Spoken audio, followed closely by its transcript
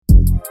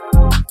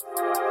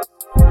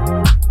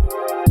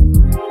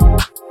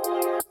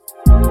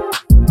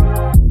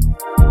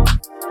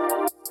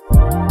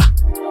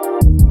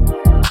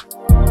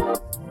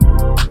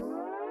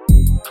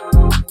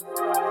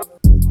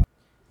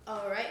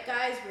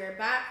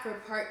back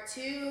for part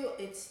 2.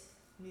 It's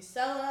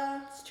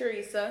Nucella. It's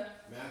Teresa.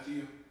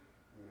 Matthew.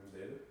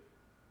 David.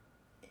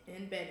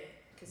 And Benny.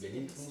 Because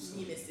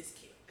you missed this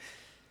cue.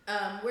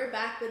 We're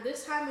back, but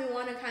this time we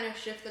want to kind of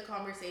shift the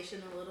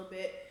conversation a little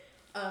bit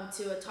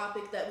to a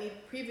topic that we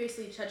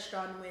previously touched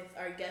on with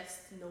our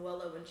guest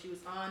Noella when she was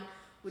on,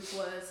 which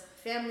was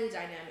family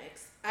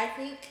dynamics. I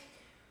think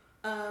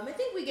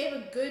we gave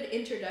a good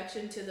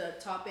introduction to the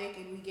topic,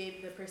 and we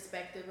gave the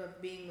perspective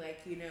of being like,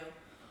 you know,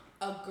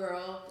 a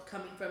girl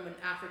coming from an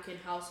African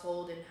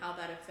household and how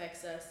that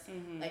affects us,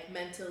 like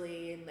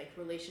mentally and like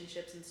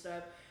relationships and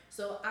stuff.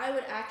 So I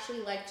would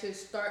actually like to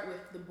start with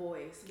the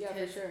boys. Yeah,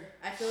 for sure.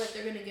 I feel like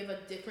they're gonna give a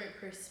different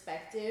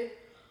perspective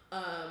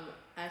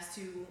as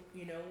to,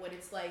 you know, what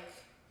it's like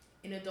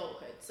in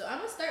adulthood. So I'm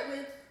gonna start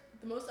with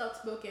the most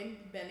outspoken,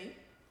 Benny.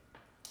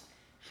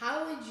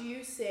 How would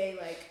you say,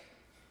 like,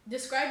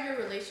 describe your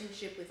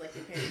relationship with like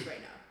your parents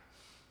right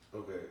now?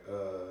 Okay,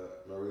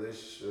 my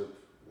relationship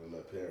with my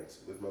parents,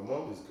 with my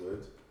mom is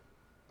good.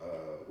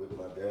 With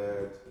my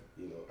dad,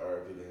 you know,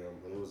 RIP to him,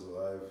 when he was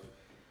alive,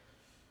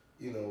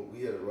 you know,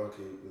 we had a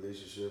rocky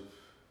relationship.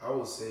 I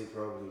would say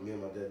probably me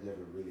and my dad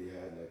never really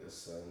had like a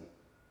son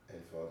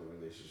and father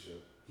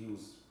relationship. He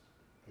was,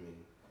 I mean,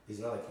 it's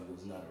not like he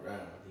was not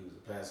around. He was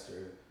a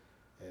pastor,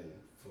 and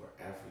for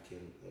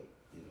African,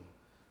 you know,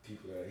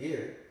 people that are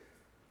here,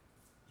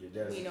 your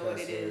dad is a pastor, what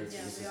it is.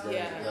 this is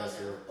Yeah, dad is a know.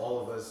 pastor.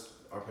 All of us,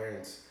 our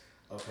parents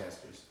are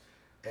pastors.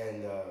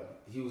 And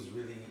he was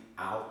really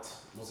out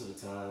most of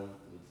the time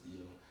with, you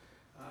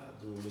know,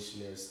 doing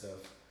missionary stuff.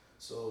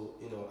 So,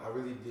 you know, I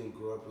really didn't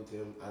grow up with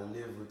him. I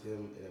lived with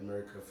him in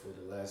America for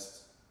the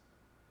last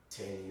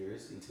 10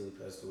 years until he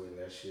passed away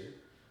last year.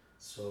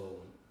 So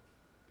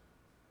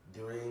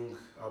during,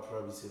 I'll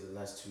probably say the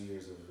last 2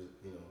 years of,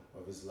 you know,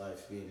 of his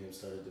life, me and him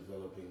started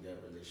developing that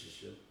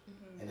relationship.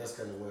 And that's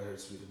kind of what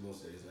hurts me the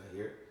most that he's not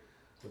here.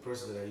 The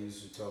person that I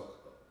used to talk,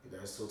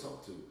 that I still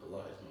talk to a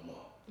lot is my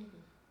mom.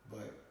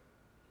 But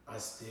I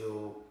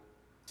still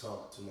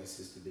talk to my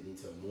sister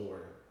Benita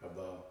more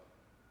about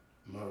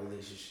my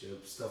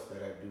relationship, stuff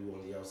that I do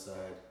on the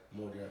outside,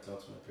 more than I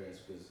talk to my parents,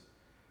 because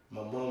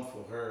my mom,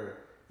 for her,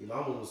 you know,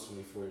 I'm almost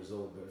 24 years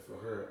old, but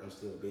for her, I'm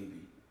still a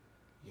baby.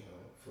 You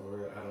know, for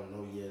her, I don't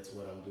know yet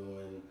what I'm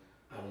doing.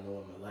 I don't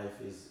know what my life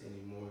is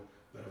anymore,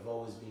 but I've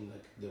always been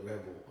like the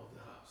rebel of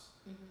the house.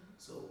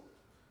 So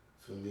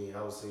for me,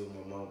 I would say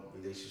my mom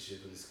relationship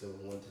on a scale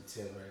of 1 to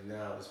 10 right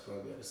now is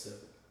probably at a 7.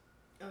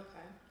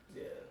 Okay.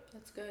 Yeah.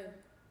 That's good.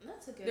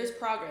 That's a good. There's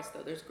progress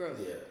though. There's growth.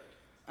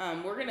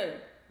 Yeah. We're gonna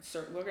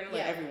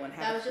let everyone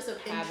have. That was just an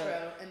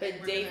intro, and then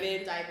but we're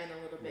David, gonna dive in a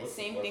little bit.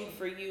 Same thing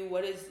for you.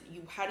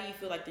 How do you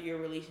feel like your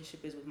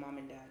relationship is with mom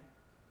and dad?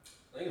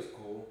 I think it's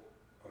cool.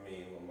 I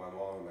mean, with my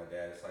mom and my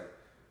dad, it's like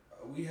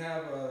we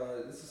have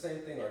it's the same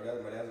thing. My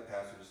dad's a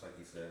pastor, just like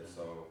he said.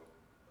 So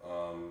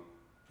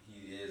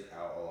he is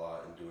out a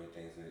lot and doing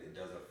things, and it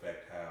does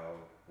affect how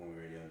when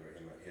we were younger,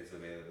 his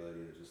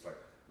availability to just like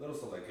little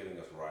stuff like giving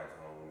us rides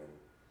home and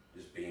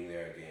just being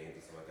there at games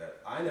and stuff like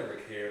that. I never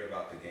cared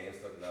about the game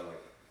stuff because I'm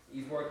like,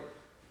 he's working.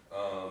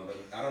 But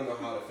I don't know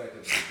how it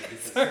affected the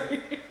different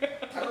siblings.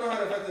 I don't know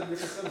how it affected the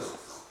different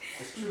siblings.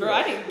 It's true. Bro,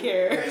 I didn't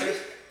care.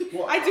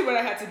 Well, I did what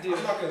I had to do.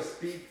 I'm not going to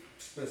speak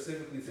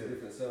specifically to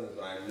different siblings,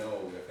 but I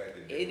know it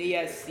affected different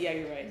Yes, people. yeah,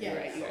 you're right. Yeah.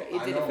 You're right. So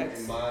It did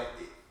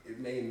affect. it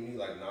made me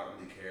like not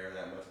really care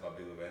that much about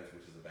big events,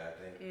 which is a bad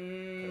thing.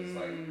 Because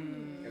like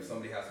if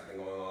somebody has something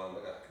going on,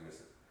 like I can miss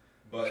it.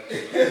 But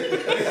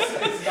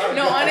it's not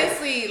No, a good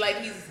honestly, like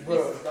thing.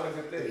 Bro, it's not a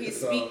good thing.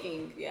 he's So,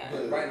 speaking. Yeah.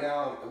 But right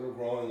now we're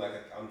growing.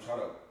 Like I'm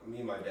trying to.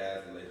 Me and my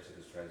dad's relationship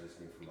is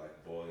transitioning from like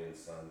boy and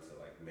son to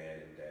like man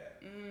and dad.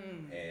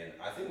 And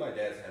I think my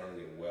dad's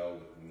handling it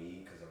well with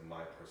me because of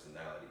my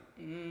personality.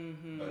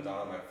 But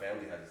not all my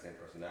family has the same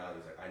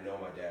personalities. Like I know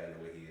my dad and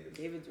the way he is.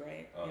 David's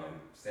right.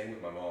 Same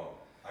with my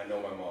mom. I know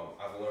my mom.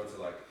 I've learned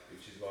to like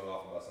if she's going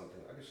off about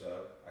something, I can shut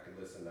up. I can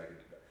listen.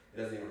 It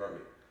doesn't even hurt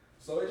me.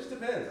 So it just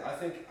depends. I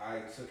think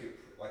I took it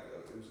like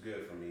it was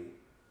good for me.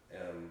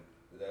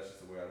 That's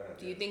just the way I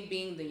learned. Do you think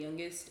being the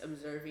youngest,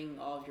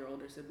 observing all of your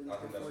older siblings I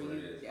think that's before what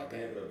you? it is. Yeah, I've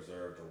been able to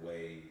observe the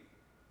way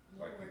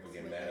like What people works,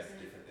 get what mad at doesn't.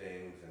 different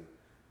things, and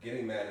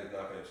getting mad is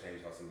not going to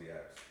change how somebody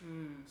acts.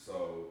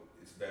 So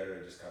it's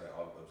better to just kind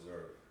of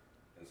observe.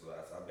 And so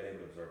I've been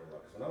able to observe a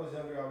lot. Because when I was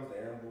younger, I was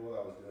the errand boy.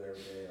 I was doing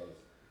everything.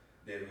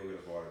 David, go get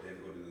us water.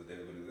 David, go do this.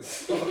 David, go do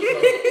this.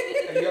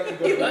 And you have to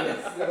go do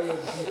this. You got to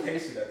be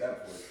patient at that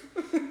point.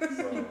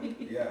 So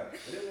yeah,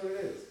 it is what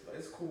it is. But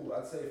it's cool.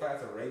 I'd say if I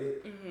had to rate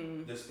it,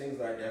 there's things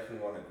that I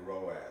definitely want to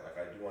grow at. Like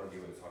I do want to be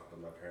able to talk to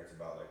my parents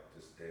about like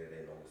just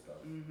day-to-day normal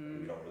stuff.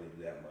 We don't really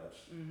do that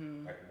much.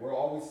 Like we're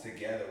always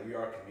together. We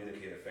are a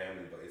communicative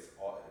family, but it's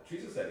all.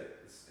 Teresa said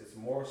it. It's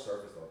more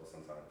surface level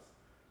sometimes.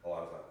 A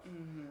lot of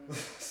times.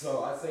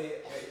 So I'd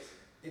say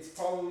it's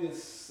probably a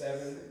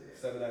 7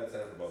 out of 10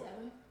 for both.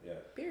 7? Yeah.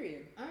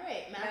 Period. All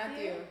right,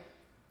 Matthew.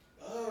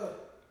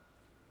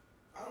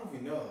 I don't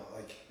even know.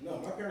 Like, no,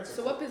 my parents are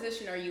So what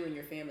position are you in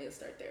your family? Let's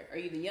start there. Are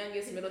you the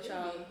youngest, middle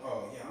child?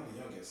 Oh, yeah, I'm the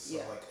youngest. So,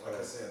 Yeah. like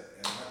I said,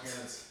 and my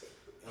parents,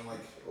 and like,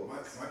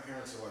 my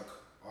parents are like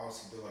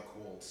obviously they're like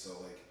old, so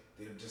like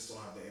they just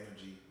don't have the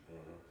energy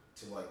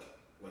to like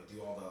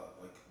do all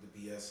the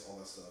BS, all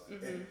that stuff.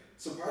 And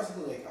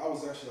surprisingly, like I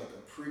was actually like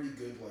a pretty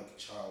good like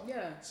child.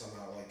 Yeah.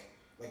 Somehow,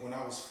 like when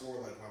I was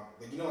 4, like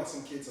you know, like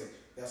some kids like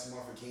they ask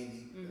mom for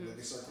candy and like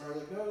they start crying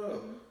like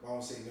no. Mom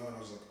would say no, and I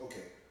was like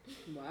okay.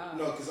 Wow.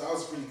 No, because I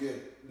was pretty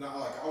good. Not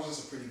like I was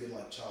just a pretty good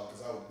like child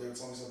because they would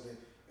tell me something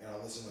and I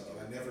listened like and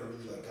I never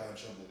really like got in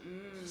trouble.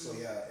 So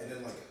yeah, and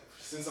then like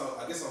since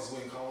I guess I was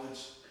going to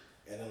college,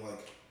 and then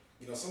like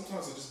you know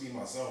sometimes I'll just be in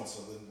my zone.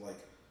 So then like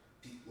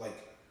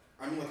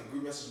I mean like a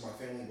group message to my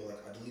family, but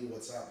like I deleted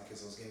WhatsApp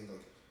because I was getting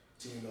like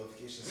too many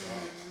notifications. So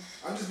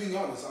I'm just being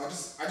honest.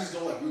 I just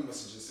don't like group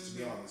messages to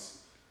be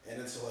honest. And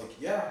then so like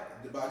yeah,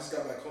 but I just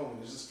got back home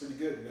and it's just pretty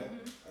good. You know,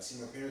 I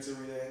see my parents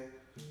every day.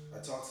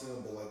 I talk to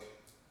them, but like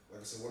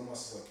I said, what am I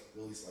supposed to like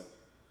really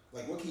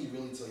like what can you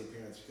really tell your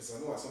parents? Because I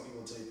know like some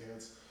people tell your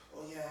parents,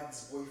 oh yeah, I have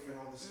this boyfriend,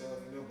 all this stuff,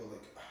 you know, but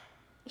like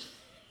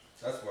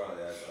that's why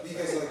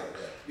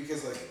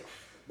because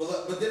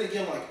but then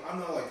again like I'm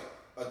not like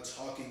a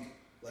talking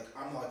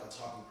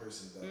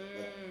person that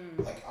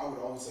like I would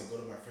always like go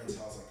to my friend's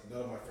house, like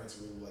none of my friends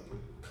really like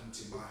come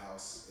to my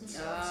house and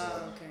stuff.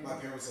 So like my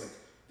parents like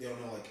they don't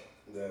know like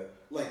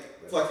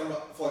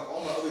for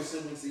all my other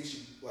siblings, they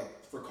used to like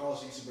for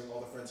college they used to bring all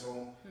their friends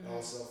home and all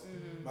that stuff.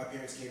 My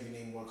parents can't even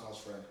name one college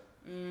friend.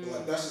 But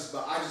like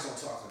but I just don't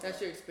talk like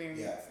that's your experience.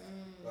 Yeah.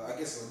 But I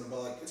guess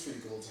but like it's pretty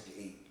cool. It's like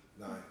an 8,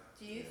 9.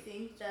 Do you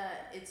think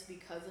that it's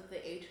because of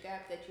the age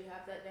gap that you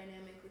have that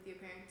dynamic with your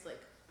parents?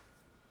 Like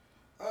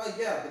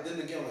yeah, but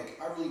then again, like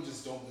I really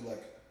just don't be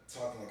like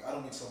talking like I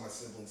don't be telling my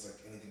siblings like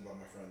anything about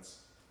my friends.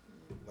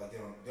 Like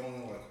they don't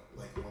know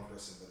like one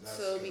person, but that's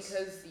so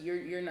because you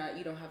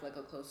don't have like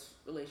a close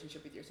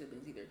relationship with your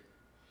siblings either.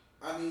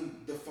 I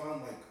mean,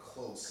 define like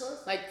close.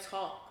 Like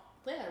talk.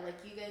 Yeah,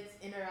 like you guys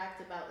interact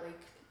about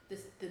like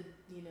the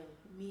you know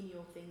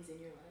menial things in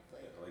your life,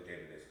 like day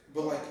to day.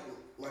 But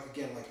like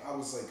again, like I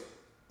was like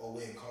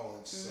away in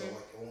college, so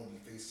like it only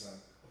be FaceTime.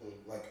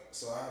 Like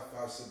so I have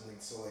 5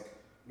 siblings, so like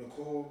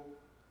Nicole.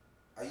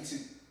 I used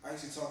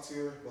to talk to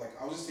her, but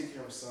like I was just taking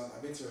care of her son.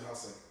 I've been to her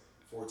house like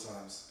 4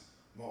 times.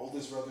 My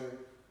oldest brother,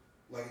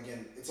 like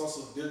again, it's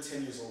also they're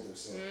 10 years older,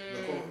 so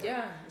Nicole.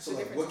 Yeah. So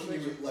like, what can I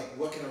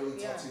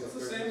really talk to? It's the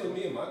same with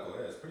me and Michael.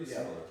 Yeah, it's pretty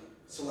similar.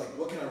 So like,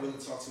 what can I really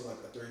talk to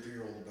like a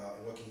 33-year-old about,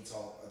 and what can you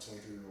talk a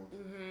 23-year-old?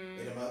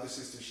 And then my other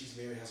sister, she's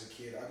married, has a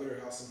kid. I go to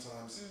her house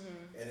sometimes.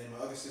 And then my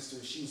other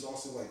sister, she was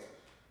also like,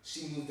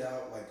 she moved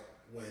out like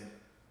when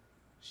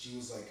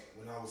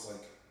I was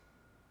like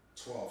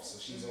 12, so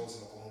she's always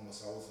in Oklahoma,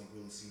 so I wasn't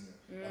really seeing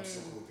her. I'm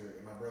so cool with her.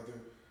 And my brother,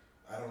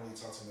 I don't really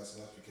talk to him as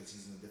much because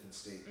he's in a different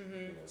state.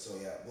 So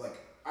yeah, like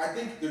I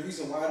think the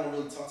reason why I don't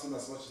really talk to him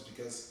as much is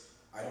because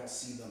I don't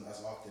see them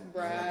as often.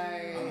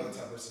 Right. Like, I'm not the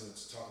type of person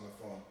that's talking on the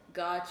phone.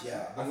 Gotcha.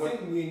 Yeah. I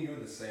think me and you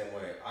are the same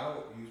way. I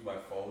don't use my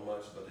phone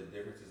much, but the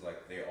difference is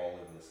like they all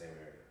live in the same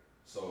area.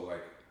 So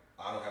like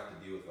I don't have to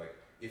deal with like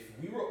if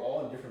we were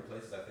all in different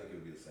places, I think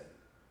it would be the same.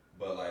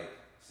 But like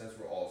since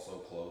we're all so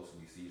close,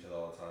 we see each other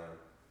all the time.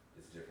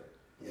 It's different.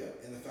 Yeah,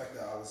 and the fact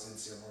that I was in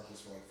San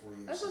Marcos for like 4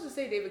 years. I was supposed to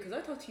say David because I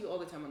talk to you all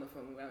the time on the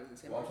phone when I was in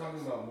San Marcos. I'm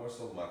talking about more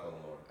so Michael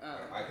and Lauren.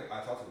 I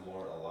talk to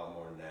Lauren a lot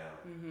more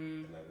now.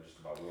 And like just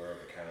about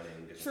work,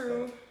 accounting,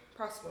 different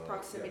stuff.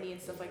 Proximity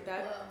and stuff like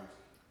that. Well,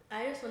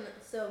 I just want to.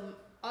 So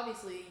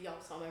obviously,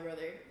 y'all saw my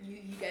brother.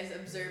 You guys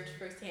observed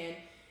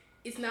firsthand.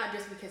 It's not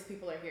just because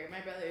people are here.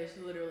 My brother is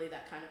literally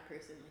that kind of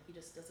person. Like he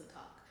just doesn't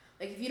talk.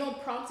 Like if you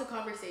don't prompt a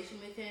conversation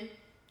with him,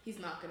 he's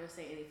not gonna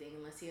say anything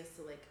unless he has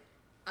to like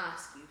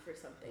ask you for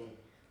something.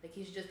 Like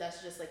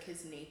that's just like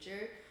his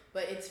nature.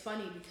 But it's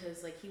funny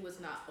because like he was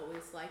not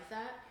always like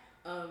that.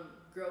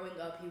 Growing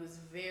up, he was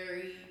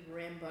very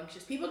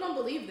rambunctious. People don't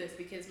believe this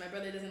because my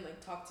brother doesn't like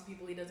talk to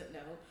people he doesn't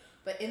know.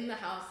 But in the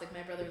house, like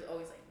my brother was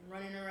always like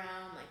running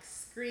around, like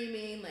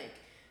screaming, like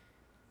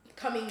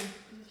coming,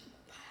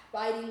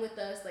 fighting with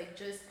us, like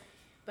just.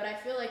 But I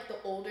feel like the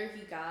older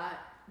he got,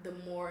 the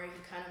more he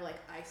kind of like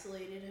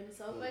isolated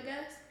himself, I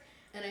guess.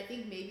 And I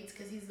think maybe it's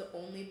because he's the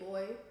only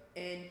boy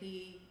and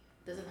he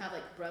doesn't have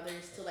like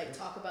brothers to like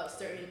talk about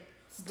certain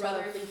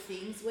brotherly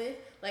things with.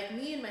 Like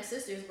me and my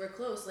sisters, we're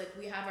close. Like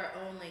we have our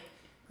own like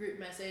group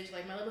message.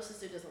 Like my little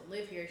sister doesn't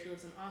live here; she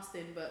lives in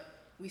Austin, but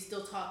we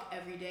still talk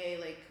every day.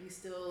 Like we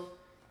still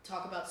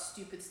talk about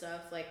stupid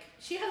stuff. Like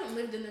she hasn't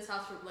lived in this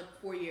house for like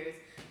 4 years,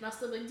 and I'll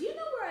still be like, "Do you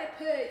know where I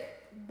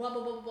put blah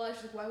blah blah blah?"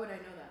 She's like, "Why would I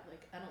know that?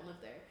 Like I don't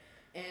live there."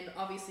 And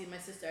obviously my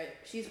sister,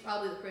 she's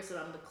probably the person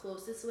I'm the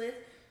closest with,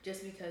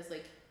 just because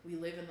like we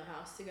live in the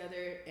house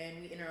together and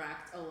we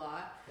interact a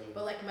lot.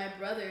 But like my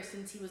brother,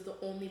 since he was the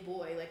only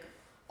boy, like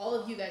all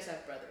of you guys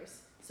have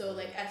brothers. So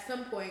like at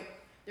some point,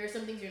 there are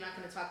some things you're not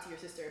going to talk to your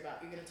sister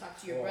about. You're going to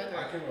talk to your brother.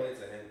 I can relate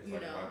to him you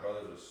because know. my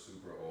brothers are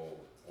super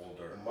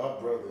older.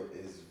 My brother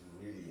is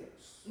really young.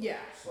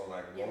 Yeah. So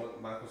like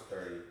Michael's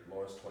 30,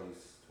 Lauren's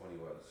 20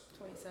 was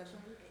 27.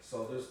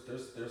 So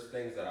there's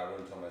things that I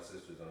wouldn't tell my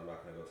sisters, and I'm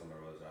not gonna go tell my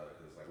brothers either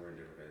because like we're in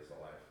different phases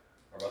of life.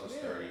 My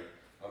brother's 30.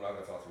 I'm not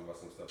gonna talk to him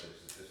about some stuff.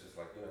 It's just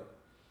like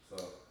so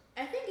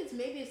I think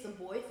it's the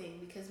boy thing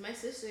because my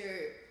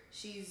sister,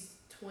 she's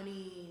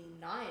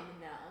 29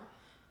 now,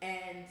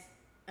 and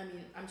I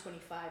mean I'm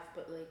 25,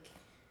 but like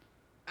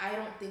I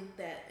don't think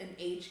that an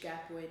age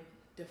gap would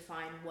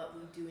define what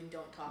we do and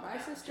don't talk My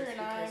about. sister just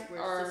and I because we're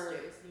are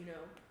sisters, you know.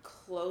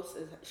 Close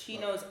as she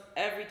knows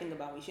everything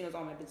about me. She knows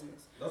all my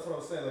business. That's what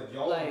I'm saying. Like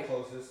y'all are the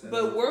closest. And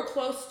But then, we're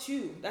close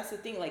too. That's the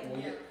thing. Like,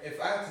 well, if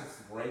I had to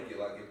rank it,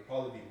 like it'd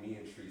probably be me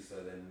and Teresa,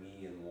 then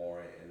me and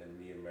Lauren, and then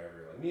me and Mary.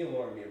 Like me and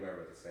Lauren, me and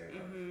Mary at the same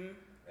time,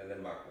 and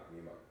then Michael, me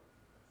and Michael.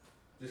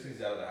 Just because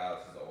he's out of the house,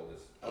 he's the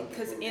oldest.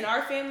 because in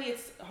our family,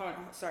 it's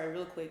sorry,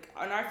 real quick.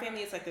 In our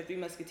family, it's like the Three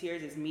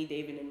Musketeers. It's me,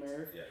 David, and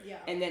Merv. Yeah.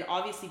 And then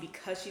obviously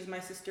because she's my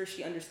sister,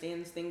 she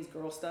understands things,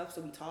 girl stuff.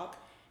 So we talk,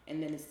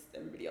 and then it's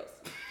everybody else.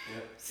 Yeah.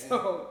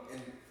 So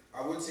and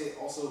I would say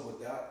also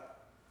with that,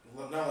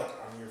 not like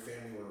I'm your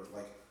family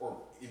or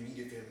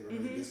immediate family or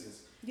any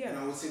business. yeah. And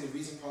I would say the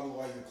reason probably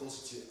why you're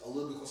a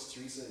little bit closer to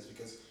Teresa is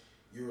because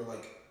you were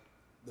like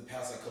the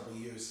past like couple of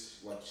years,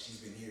 like she's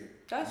been here.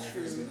 That's and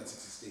true. Been at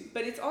Texas State.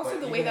 But it's also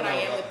But the even way that when I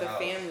was am out with the house,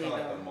 family, she's kinda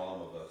though. like the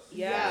mom of us.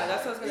 Yeah,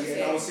 that's what I was gonna And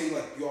say. I would say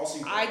like you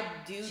also. I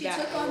do She that.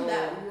 took on role.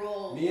 that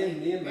role. Me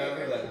and very Maverick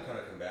early. like we kind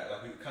of combat,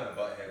 like we kind of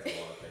butt heads a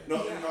lot of things. No,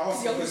 Yeah. no,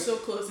 honestly, Y'all were because, so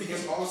close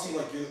because together. honestly,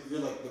 like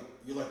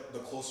you're like the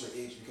closer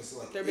age because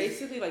like They're if-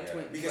 basically like Yeah.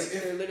 twins. Because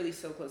Like, they're literally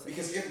so close.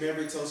 because if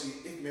Maverick tells you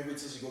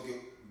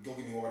go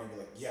get me water, and you're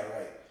like yeah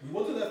right. We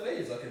went through that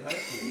phase like in high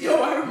school.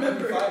 Yo, I We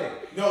remember. were fighting.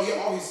 No,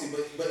 yeah, obviously,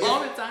 but if, All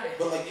the time.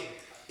 but like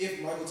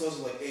if Michael tells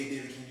you like hey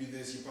David can you do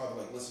this, you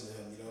probably like listen to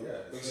him, you know, Yeah,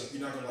 because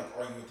you're not gonna like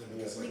argue with him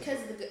because like Because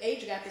the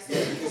age gap is so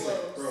yeah because close.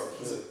 like bro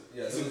he's a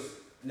Yeah, there was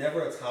never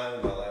a time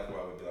in my life where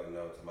I would be like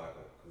no to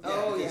Michael.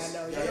 Oh yeah, because-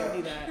 no, you yeah, don't yeah.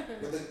 do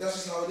that. but that's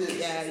just how it is.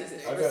 Yeah, This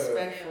is I got it.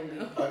 respectfully.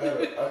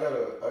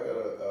 I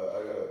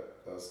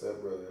got a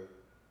stepbrother.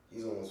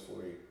 He's almost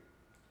 40,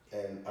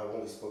 and I've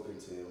only spoken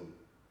to him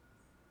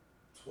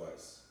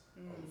twice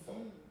on the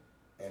phone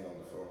and on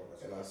the phone.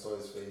 And I saw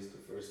his face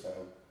the first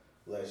time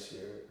last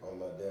year on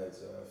my dad's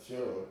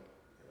funeral,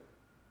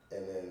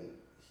 and then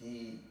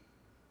he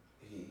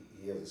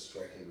has a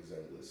striking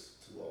resemblance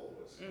to all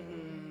of us.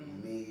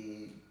 Mm-hmm.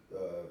 Me,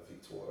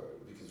 Victoria,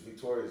 because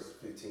Victoria is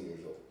 15 years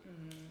old.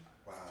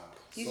 Wow.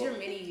 He's So- your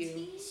mini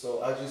you.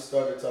 So I just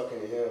started talking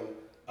to him.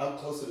 I'm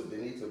closer to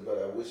Benita,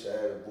 but I wish I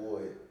had a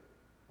boy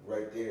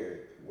right there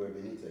where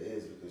Benita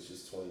is because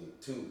she's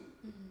 22.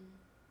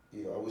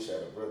 You know, I wish I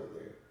had a brother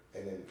there,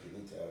 and then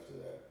Benita after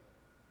that,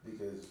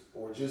 because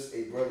or just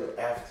a brother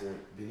after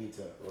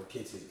Benita or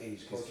kids his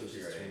age because Closer to she's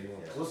your age,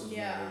 21. yeah. Closer to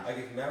Yeah. my age.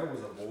 Like if Maverick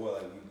was a boy,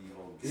 like we'd be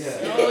home.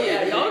 Yeah. Oh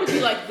yeah, y'all would be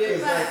like this.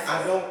 It's like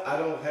I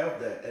don't have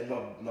that, and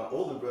my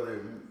older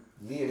brother,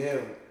 me and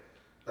him,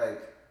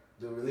 like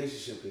the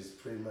relationship is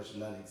pretty much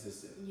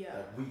non-existent. Yeah.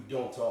 Like we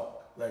don't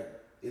talk. Like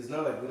it's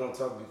not like we don't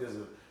talk because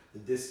of the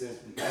distance.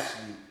 We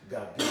actually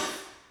got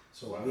beef.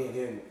 So Wow. me and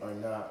him are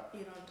not.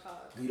 You don't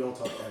talk. We don't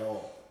talk at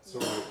all. So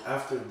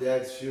after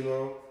Dad's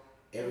funeral,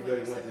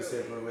 everybody Went went their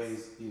separate separate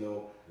ways. You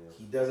know, Yeah.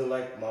 he doesn't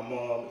like my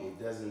mom. It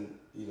doesn't.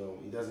 You know,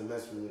 he doesn't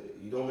mess with me.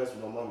 You don't mess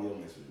with my mom. You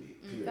don't mess with me.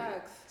 Period.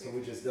 Facts. So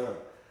we're just done.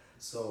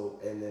 So,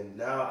 and then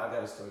now I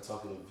gotta start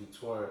talking to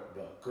Victoria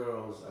about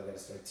girls. I gotta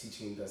start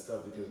teaching that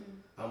stuff because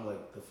I'm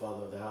like the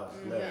father of the house.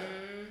 now.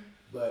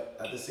 But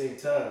at the same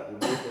time,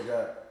 Rebecca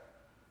got,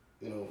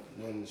 you know,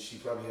 when she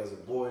probably has a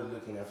boy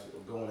looking after,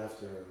 or going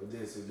after her, or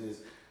this,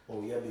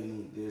 oh yeah, they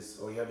need this,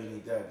 or yeah, they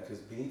need that, because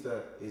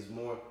Benita is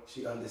more,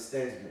 she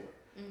understands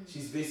more.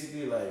 She's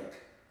basically like,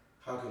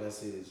 how can I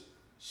say this?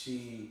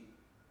 She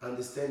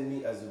understands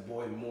me as a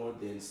boy more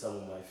than some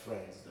of my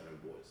friends that are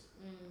boys.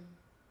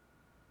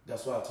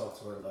 That's why I talk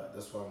to her a lot.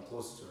 That's why I'm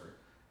close to her.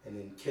 And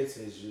then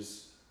Kitsa is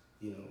just,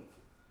 you know,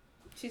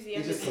 She's the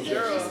it's just youngest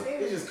girl.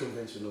 conventional. It's just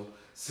conventional.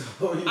 So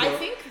you know, I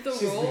think the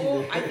she's role.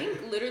 neither. I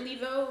think literally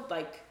though,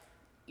 like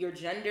your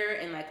gender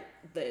and like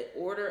the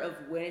order of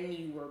when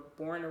you were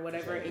born or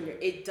whatever, and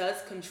it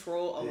does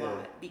control a Yeah.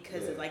 lot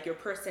because of Yeah. like your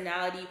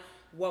personality,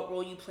 what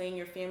role you play in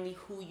your family,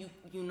 who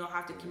you know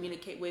have to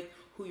communicate with,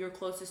 who you're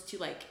closest to.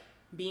 Like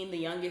being the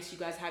youngest, you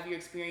guys have your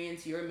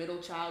experience. You're a middle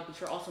child, but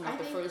you're also not I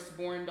the think-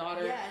 firstborn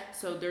daughter. Yeah.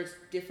 So there's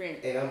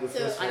different. And I'm the So,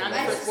 first one. and I'm the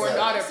I- firstborn so-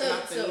 daughter, So,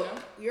 not the, you know?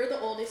 you're the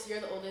oldest.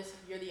 You're the oldest.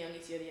 You're the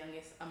youngest. You're the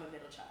youngest. I'm a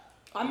middle child.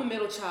 I'm a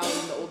middle child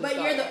and the oldest But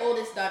daughter. you're the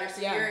oldest daughter,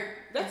 so Yeah. you're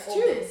That's the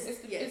true. oldest.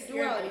 It's Yes, you're the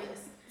duality.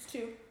 oldest. It's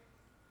true.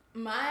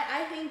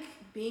 I think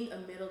being a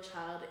middle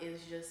child is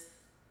just,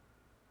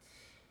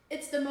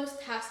 it's the most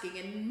tasking,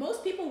 and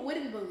most people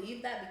wouldn't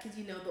believe that because,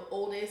 you know, the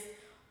oldest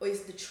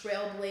is the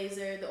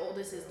trailblazer, the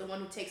oldest is the one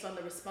who takes on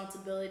the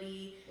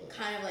responsibility,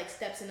 kind of like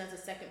steps in as a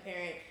second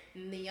parent,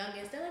 and the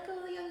youngest, they're like,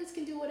 oh, the youngest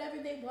can do whatever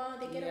they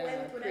want, they get away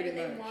Yeah, with whatever pretty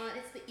they much. want,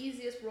 it's the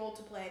easiest role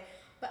to play.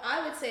 But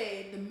I would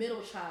say the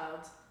middle child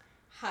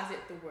has it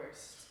the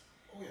worst.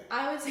 Oh yeah.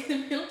 I would say the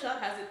middle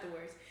child has it the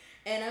worst.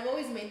 And I've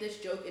always made this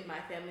joke in my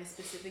family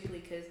specifically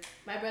because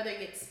my brother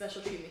gets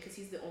special treatment because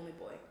he's the only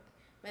boy.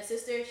 My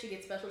sister, she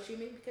gets special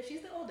treatment because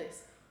she's the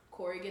oldest.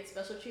 Corey gets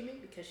special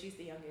treatment because she's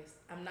the youngest.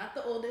 I'm not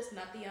the oldest,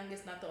 not the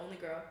youngest, not the only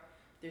girl.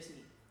 There's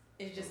me.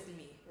 It's just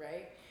me,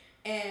 right?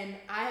 And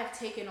I have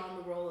taken on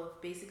the role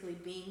of basically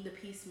being the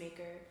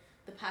peacemaker,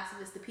 the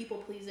pacifist, the people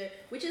pleaser,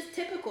 which is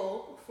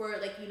typical for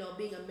like, you know,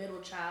 being a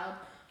middle child.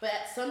 But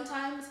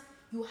sometimes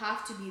you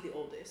have to be the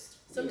oldest.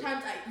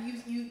 Sometimes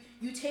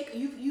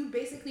you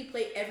basically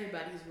play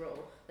everybody's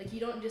role. Like you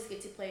don't just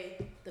get to play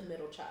the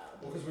middle child.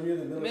 Well, because when you're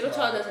the middle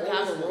child doesn't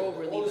have a role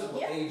really. Oldest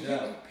will Yeah. age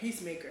out.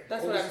 Peacemaker.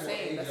 That's what I'm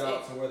saying. Age That's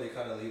out it. to where they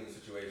kind of leave the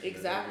situation.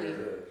 Exactly. You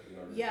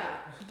know, Yeah,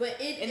 but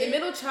And the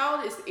middle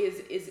child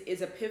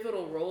is a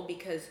pivotal role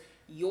because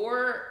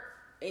you're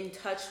in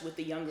touch with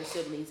the younger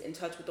siblings, in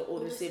touch with the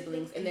older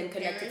siblings, and then the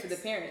connected to the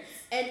parents.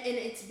 And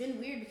it's been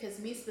weird because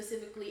me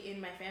specifically in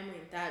my family,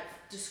 that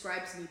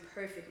describes me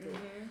perfectly.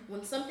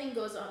 When something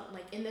goes on,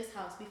 like in this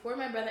house, before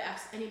my brother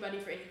asks anybody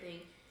for anything,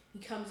 he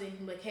comes in,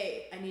 he's like,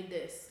 hey, I need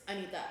this, I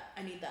need that,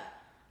 I need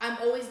that. I'm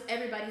always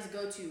everybody's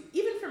go-to,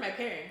 even for my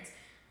parents.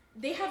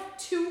 They have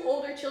 2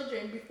 older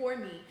children before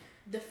me.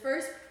 The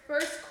first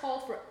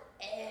call for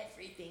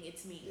everything,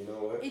 it's me. You know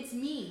what? It's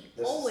me,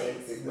 That's always.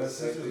 the same thing. My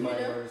sister's my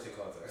You know? emergency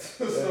contact.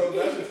 So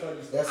that's just how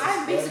you That's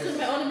I'm basically that is-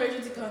 my own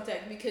emergency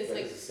contact because that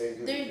like is the same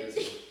thing they're-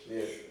 because,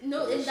 yeah.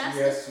 no, and that's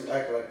she has to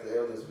act like the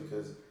eldest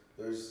because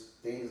there's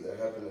things that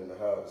happen in the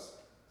house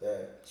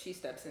that She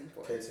steps in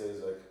for it. Kate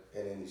says like,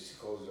 and then she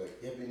calls like,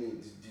 yeah, Benny,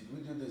 did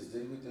we do this?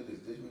 Did we do this?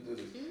 Did we do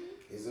this?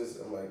 Is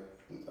this? I'm like,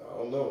 I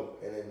don't know.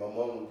 And then my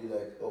mom would be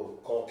like, oh,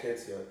 call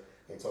Katia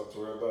and talk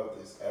to her about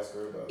this. Ask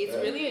her about It's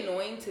that. really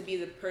annoying to be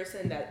the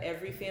person that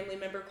every family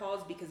member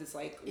calls because it's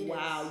like, It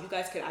wow, is. you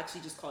guys could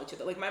actually just call each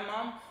other. Like my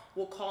mom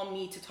will call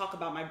me to talk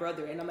about my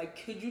brother, and I'm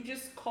like, could you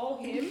just call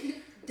him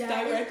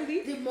that is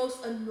directly? the most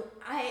it's a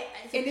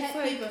And it's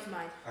pet peeve like- of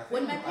mine. I think,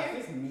 When my I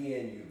parents- think me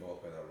and you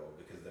both play that role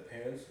because the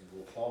parents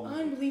will call me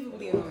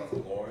Unbelievably when they want to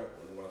talk to Lauren,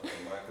 when they want to talk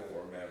to Michael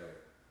or Maverick.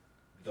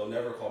 They'll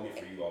never call me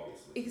for you,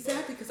 obviously.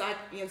 Exactly, because I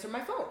answer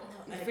my phone.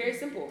 No, It's I- very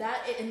simple.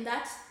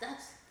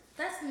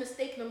 That's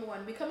mistake number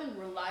 1. Becoming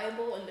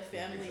reliable in the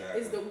family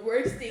Exactly. is the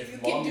worst thing If you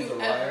can mom's do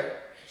a ever. riot,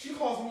 she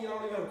calls me and I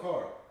don't even have a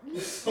car.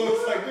 So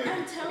it's like, dude.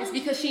 I'm telling It's you.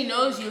 because she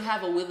knows you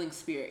have a willing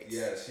spirit.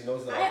 Yeah, she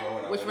knows that I- I'm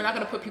going out. Which we're not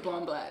gonna put people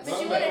on blast. But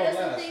Not you like know on that's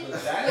the blast, thing.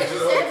 but that What is you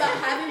what said I'm about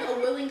saying. having a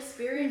willing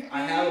spirit.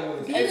 I have a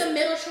willing Being spirit. a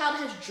middle child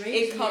has drained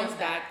It me comes of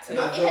back to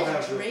No, I it don't has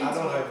have the, drained I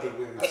don't me. have the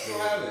women. I still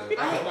have it.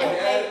 I My don't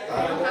dad,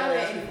 have my dad it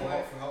asks me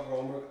anymore. for help or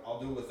homework. I'll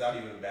do it without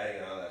even batting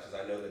an eyelash because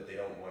I know that they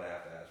don't want to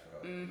have to ask for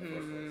help. in the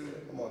first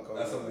place. Come on, call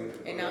That's me.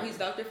 something. And now he's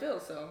Dr. Phil,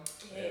 so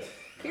Hey,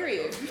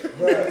 period.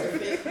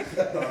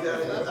 love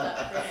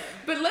that for him.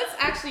 But let's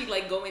actually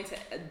like go into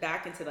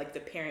back into like the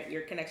parent,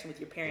 your connection with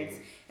your parents,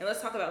 and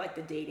let's talk about like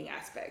the dating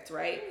aspect,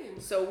 right?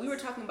 So we were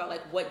talking about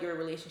like what your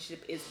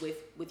relationship is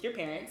with your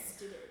parents Let's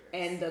do the reverse.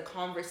 and the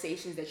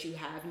conversations that you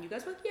have, and you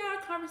guys were like, yeah,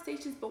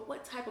 conversations, but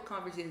what type of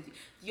conversations?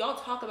 Do y'all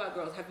talk about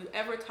girls? Have you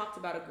ever talked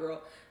about a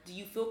girl? Do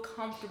you feel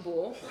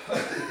comfortable?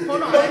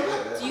 Hold on.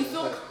 Do you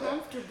feel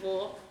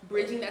comfortable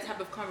bridging that type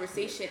of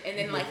conversation? And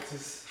then like,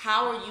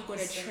 how are you going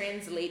to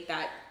translate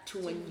that to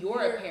when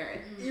you're a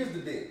parent? Here's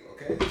the thing,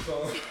 okay?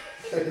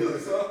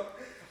 So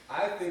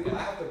I think I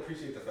have to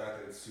appreciate the fact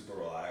that it's super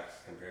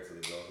relaxed compared to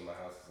the girls in my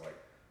house. It's like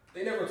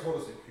they never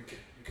told us that you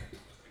can't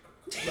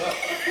talk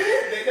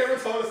to they never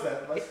told us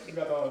that. My sister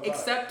got that all the time.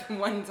 Except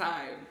one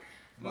time.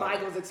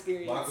 Michael's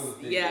experience. Michael was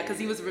big. Yeah, because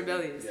he was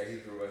rebellious. Yeah, he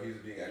was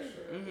being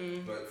extra.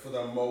 But for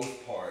the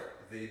most part,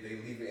 they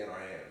leave it in our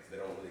hands. They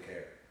don't really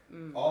care.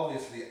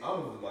 Obviously, I'm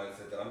of the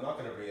mindset that I'm not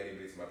going to bring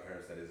anybody to my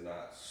parents that is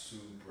not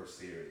super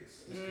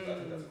serious. Just because I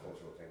think that's a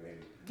cultural thing,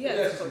 maybe. Yeah,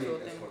 Maybe it's a just me,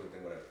 cultural it's thing. a cultural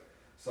thing, whatever.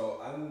 So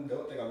I don't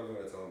think I'm ever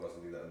going to tell them about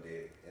something that I'm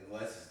dating,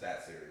 unless it's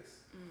that serious.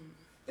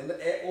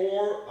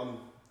 Or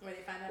Where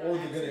they find out or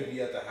on you're gonna accident.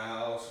 be at the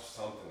house or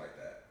something like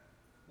that.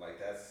 Like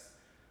that's.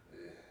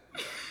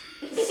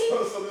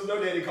 So there's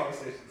no dating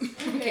conversations.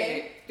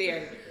 Okay,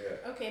 fair.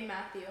 Yeah. Okay,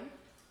 Matthew.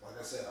 Like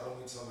I said, I don't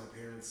even tell my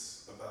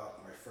parents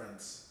about my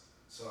friends,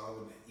 so I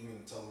wouldn't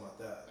even tell them about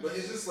that. But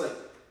it's just like,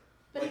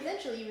 But Like-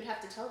 eventually you would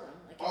have to tell them.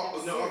 Like, if oh,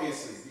 it's no, serious.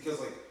 obviously, because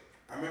like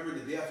I remember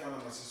the day I found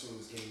out my sister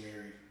was getting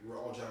married. We were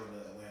all driving to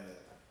Atlanta,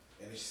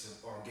 and then she said,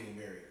 "Oh, I'm getting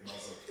married," and I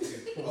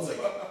was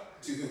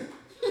like, "To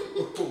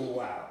who?"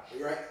 Wow.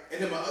 Right?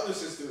 And then my other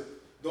sister,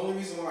 the only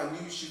reason why I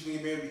knew she was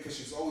getting married because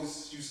she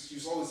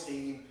was always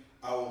hanging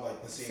out with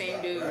like the same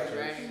guy, dude, right?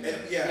 right? And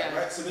yeah,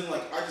 right. So then,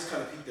 like, I just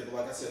kind of peeked it,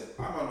 but like I said,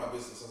 I'm out of my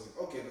business. I was like,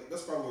 okay,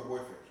 that's probably her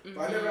boyfriend.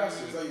 But I never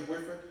asked her, is that your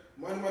boyfriend?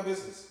 Mind my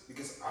business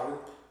because I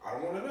don't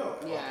want to know.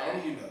 Yeah. I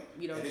don't need to know.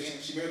 You don't and then care.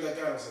 she married that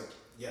guy. I was like,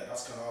 yeah,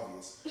 that's kind of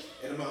obvious.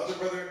 And then my other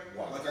brother,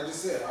 Wow. like I just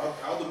said, out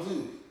of the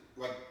blue,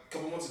 like a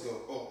couple months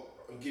ago, oh,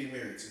 I'm getting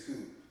married to who?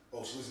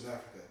 Oh, she lives in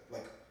Africa.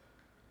 Like,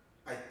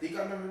 I think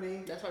I remember her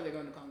name. That's why they're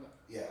going to Congo.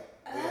 Yeah.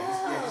 Oh,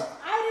 he's-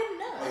 I didn't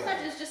know. Oh, I yeah. thought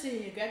it was just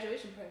in your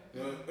graduation party.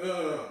 No.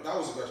 That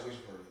was a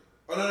graduation party.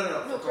 Oh,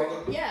 no. No, For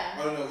Congo? yeah.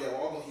 Oh, no, yeah.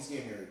 Well, he's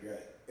getting married,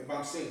 right? But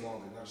I'm staying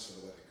longer, not just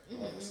for the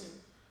wedding, obviously.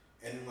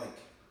 And then, like,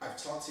 I've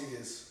talked to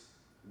his,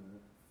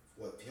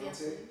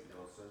 fiance?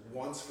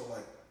 Once for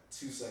like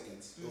 2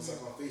 seconds. It was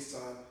like on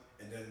FaceTime,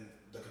 and then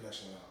the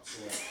connection went out.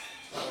 So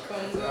like,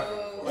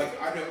 Congo.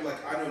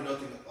 I know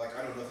nothing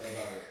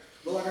about her.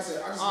 But like I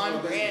said, I just On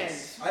know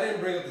business. I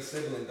didn't bring up the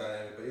sibling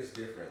dynamic, but it's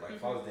different. Like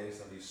if I was dating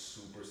somebody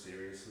super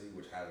seriously,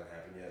 which hasn't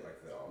happened yet, like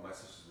my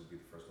sisters would be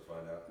the first to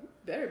find out,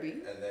 Better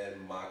be. and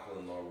then Michael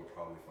and Laura would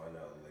probably find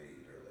out later.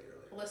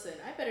 Listen,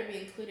 I better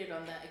be included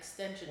on that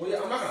extension. Well,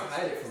 yeah, I'm not gonna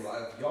hide it from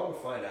like y'all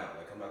would find out.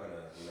 Like I'm not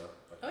gonna,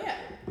 Like, Oh yeah.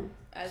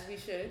 As we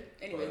should.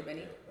 Anyway, but,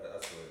 Benny. Yeah,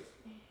 that's what it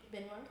is.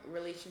 Benoit?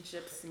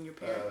 Relationships and your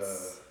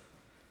parents.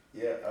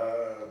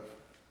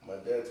 My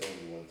dad told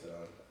me one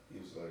time, he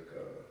was like,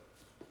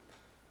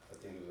 I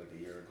think it was like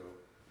a year ago,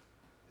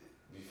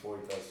 before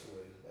he passed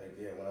away, like,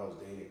 yeah, when I was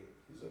dating,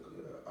 he was like,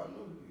 yeah, I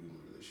know you in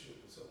a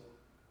relationship with someone.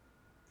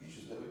 You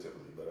just never tell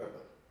me, but I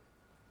know.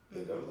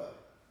 They never lie.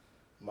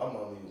 My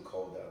mom even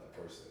called out the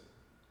person.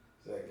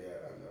 She's like,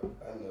 yeah,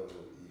 I know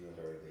you and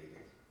her are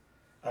dating.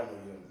 I know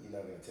you're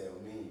not going to tell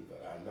me,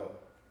 but I know.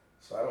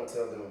 So I don't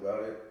tell them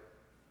about it,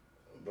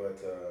 but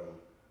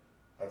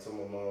I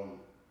told my mom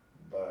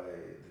by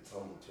the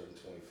time we turn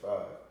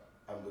 25,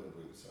 I'm going to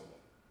bring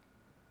someone.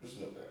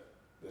 Just know that.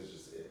 That's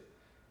just it.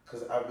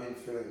 Because I've been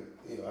feeling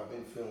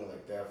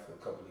like that for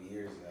a couple of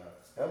years now.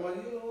 And I'm like,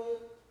 you know what?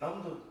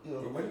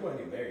 But when do you want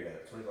to get married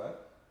at? 25?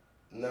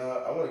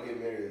 No, I want to get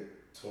married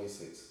at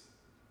 26.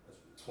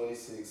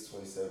 26,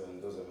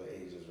 27, those are my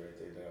ages right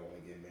there that I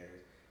want to get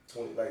married.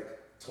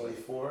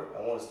 24,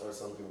 I want to start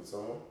something with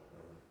someone,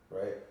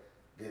 right?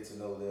 Get to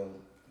know them,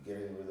 get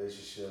in a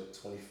relationship.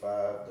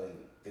 25, then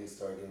things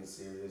start getting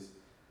serious.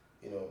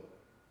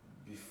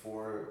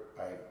 Before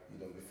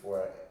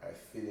I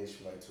finish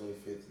my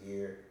 25th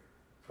year,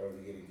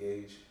 probably get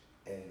engaged,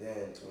 and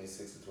then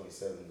 26 and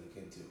 27 look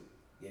into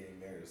getting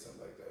married or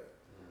something like that.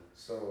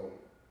 So,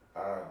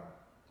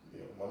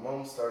 my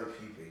mom started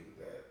peeping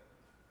that.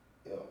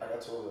 I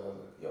told her, I was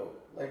like, yo,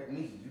 like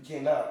me, you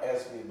cannot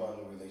ask me about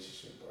no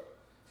relationship, bro.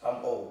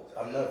 I'm old.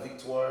 I'm not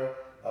Victoire.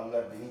 I'm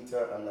not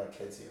Benita. I'm not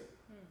Ketia.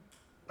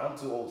 I'm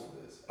too old for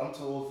this. I'm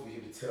too old for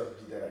you to tell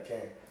me that I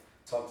can't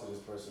talk to this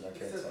person. I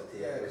can't talk to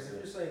that because person.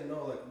 if you're saying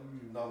no, like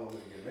you're not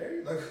wanting to get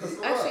married, like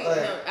Actually,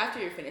 no. After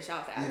you're finished, I'll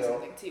have to add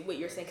something to what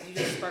you're saying because you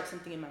just sparked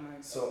something in my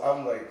mind. So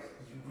I'm like,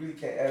 you really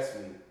can't ask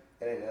me.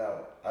 And then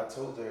I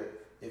told her,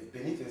 if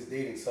Benita's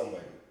dating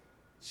somebody,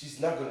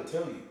 she's not gonna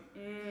tell you.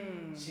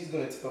 She's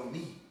gonna tell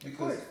me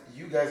because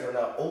you guys are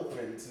not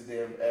open to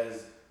them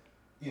as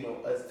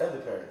other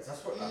parents.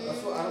 That's what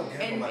I don't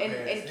get from my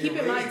parents. And keep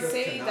in mind,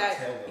 say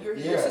that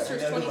your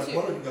sister's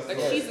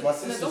 22. My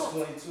sister's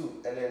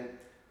 22, and then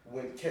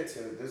when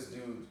Ketia, this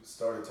dude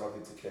started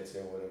talking to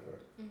Ketia or whatever,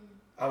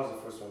 I was the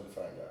first one to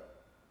find out.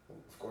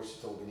 Of course,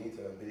 she told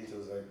Benita, and Benita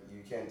was like,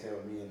 "You can't tell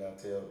me and not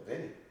tell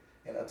Benny."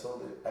 And I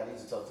told her I need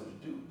to talk to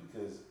the dude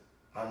because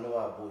I know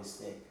how boys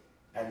think.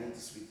 I need to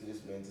speak to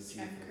this man to see.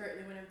 I'm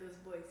currently one of those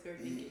boys who are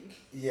thinking.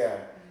 Yeah.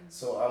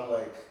 So I'm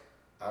like,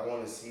 I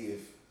want to see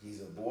if he's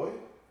a boy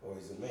or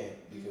he's a man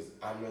because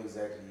I know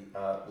exactly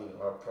how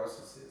our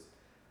process is.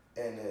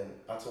 And then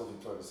I told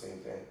Victoria the same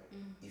thing.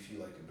 If you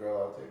like a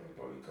girl out there,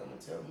 bro, you come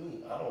and tell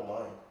me. I don't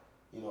mind.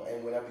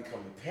 And when I become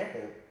a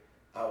parent,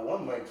 I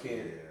want my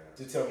kid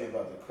to tell me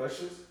about the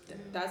crushes.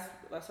 That's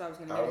what I was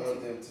gonna. I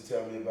want them to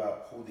tell me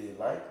about who they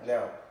like.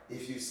 Now,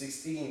 if you're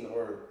 16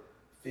 or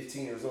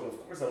 15 years old,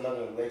 of course I'm not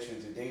going to let you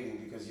into dating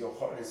because your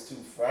heart is too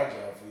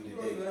fragile for you to date.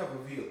 You don't even have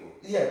a vehicle.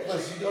 Yeah,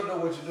 plus you don't know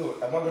what you're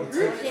doing. Am I going to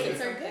Group take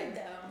dates are good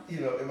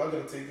though. Am I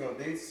going to take you on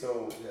dates?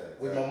 So Yeah,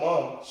 with my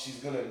mom, she's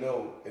going to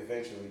know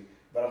eventually.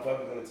 But I'm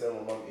probably going to tell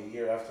my mom a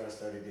year after I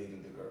started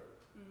dating the girl.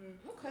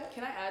 Okay.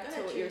 Can I add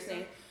to what you're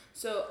saying?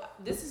 So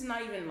this is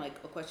not even like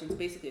a question, it's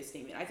basically a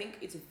statement. I think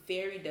it's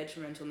very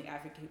detrimental in the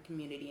African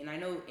community, and I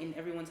know in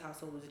everyone's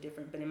household was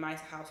different, but in my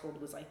household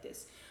it was like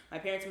this. My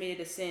parents made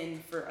it a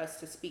sin for us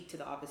to speak to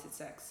the opposite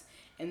sex.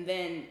 And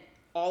then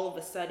all of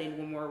a sudden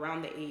when we're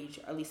around the age,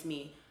 or at least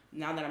me,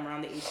 now that I'm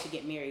around the age to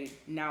get married,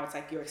 now it's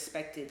like you're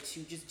expected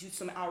to just do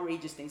some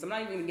outrageous things. I'm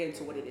not even gonna get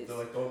into what it is. They're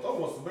like, don't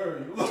want to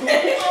marry you.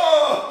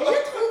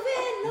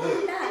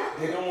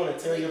 They don't want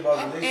to tell you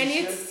about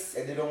relationships,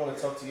 and they don't want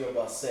to talk to you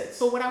about sex.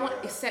 But what I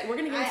want is sex. We're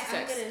gonna get into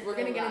sex. We're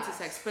gonna get into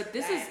sex. But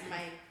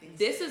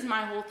this is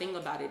my whole thing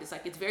about it. It's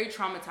like it's very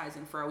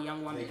traumatizing for a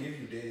young woman. They give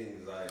you dating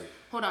anxiety.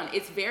 Hold on,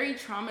 it's very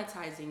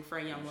traumatizing for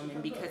a young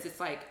woman because it's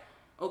like,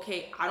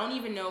 okay, I don't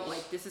even know,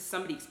 like this is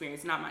somebody's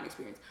experience, not mine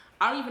experience.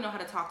 I don't even know how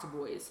to talk to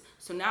boys.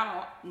 So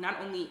now, not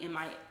only am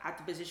I at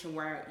the position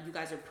where you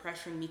guys are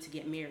pressuring me to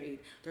get married,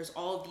 there's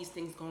all of these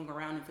things going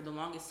around, and for the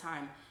longest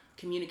time,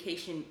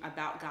 communication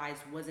about guys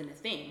wasn't a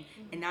thing.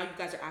 And now you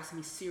guys are asking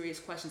me serious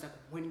questions like,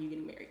 when are you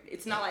getting married?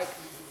 It's not like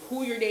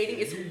who you're dating,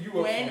 it's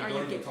when are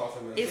you getting,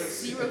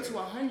 it's 0 to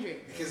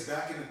 100. Because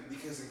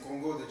in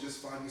Congo, they're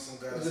just finding some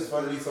guys. Just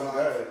finding some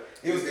guy.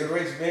 It was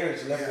arranged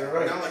marriage, left and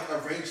right. Not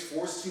like arranged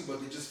forced to, but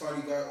they just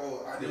find you guy.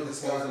 Oh, I know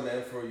this guy's a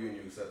man for you and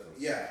you accept him.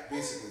 Yeah,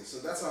 basically. So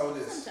that's how it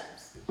is.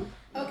 Sometimes.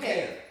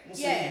 Okay.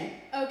 Yeah.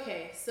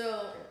 Okay.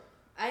 So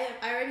I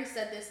already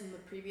said this in the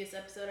previous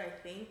episode. I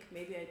think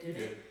maybe I didn't. You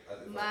did.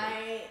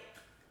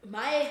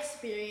 My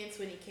experience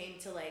when it came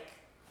to like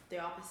the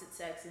opposite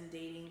sex and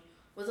dating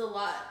was a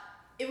lot.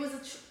 It was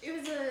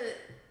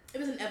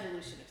an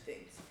evolution of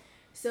things.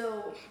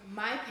 So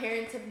my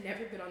parents have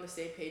never been on the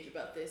same page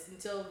about this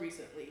until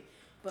recently.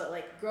 But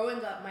like growing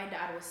up, my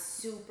dad was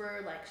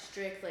super like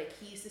strict. Like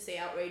he used to say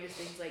outrageous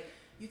things like,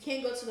 "You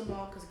can't go to the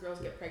mall because girls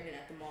get pregnant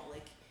at the mall."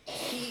 Like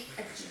he,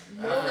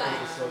 no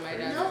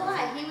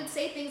lie, he would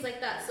say things like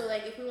that. So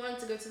like if we wanted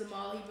to go to the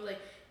mall, he'd be like,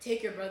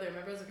 "Take your brother."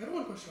 My brother's like, "I don't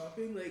want to go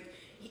shopping." Like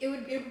it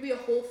would be a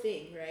whole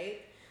thing,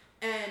 right?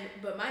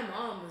 But my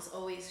mom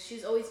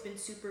she's always been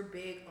super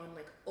big on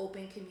like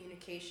open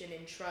communication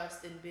and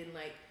trust, and been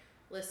like,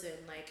 listen,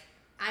 like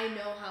I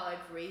know how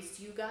I've raised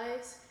you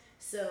guys,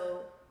 so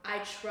I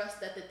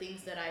trust that the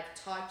things that I've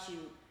taught you,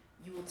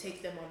 you will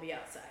take them on the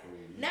outside.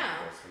 Now,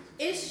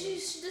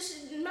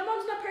 my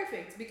mom's not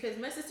perfect, because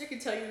my sister can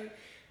tell you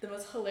the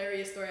most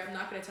hilarious story. I'm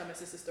not gonna tell my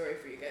sister's story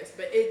for you guys,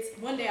 but it's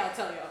one day I'll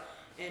tell y'all.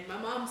 And my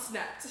mom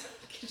snapped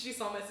because she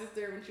saw my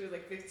sister when she was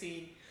like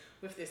 15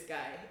 with this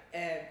guy,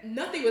 and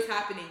nothing was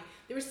happening.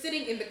 They were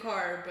sitting in the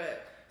car,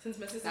 but since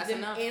my sister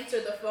didn't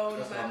answer the phone,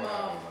 my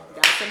mom,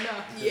 that's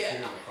enough.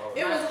 Yeah,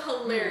 it was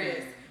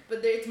hilarious. But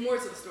it's more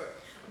to the story.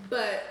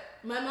 But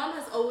my mom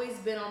has always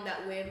been on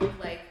that way of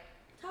like,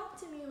 talk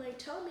to me, like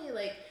tell me,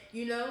 like,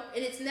 you know.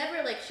 And it's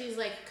never like she's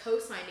like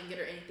co-signing it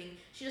or anything.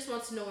 She just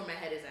wants to know where my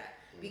head is at,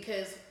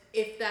 because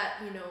if that,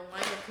 you know,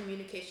 line of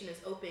communication is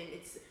open,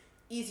 it's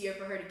easier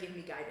for her to give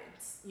me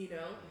guidance, you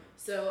know.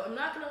 So I'm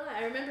not gonna lie,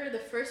 I remember the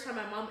first time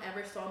my mom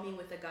ever saw me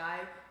with a guy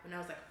when I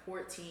was like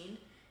 14,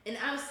 and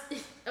I was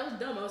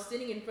dumb. I was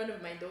sitting in front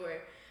of my door,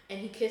 and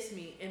he kissed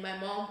me, and my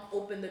mom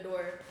opened the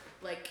door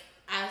like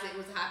as it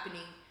was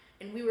happening,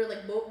 and we were like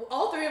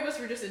all three of us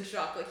were just in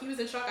shock. Like he was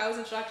in shock, I was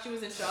in shock, she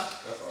was in shock.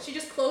 She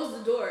just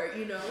closed the door,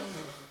 you know,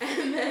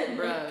 and then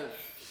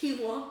he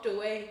walked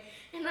away,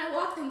 and I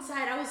walked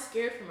inside. I was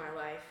scared for my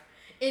life.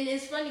 And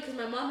it's funny because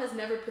my mom has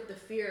never put the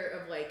fear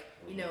of like,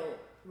 you know,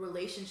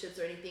 relationships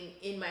or anything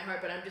in my heart,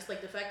 but I'm just like,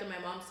 the fact that my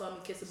mom saw me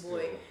kiss a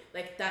boy,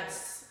 like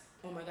that's,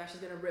 oh my gosh, she's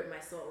gonna rip my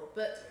soul.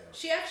 But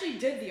she actually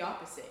did the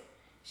opposite.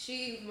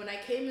 When I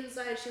came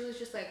inside, she was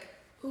just like,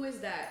 who is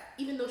that?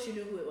 Even though she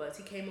knew who it was.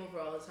 He came over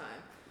all the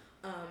time.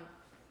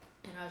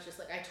 And I was just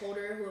like, I told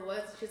her who it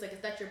was. She's like, is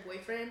that your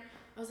boyfriend?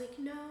 I was like,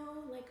 no,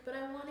 like, but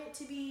I want it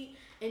to be.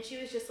 And she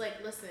was just like,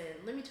 listen,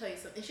 let me tell you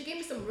something. And she gave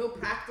me some real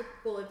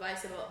practical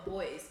advice about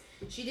boys.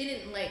 She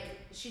didn't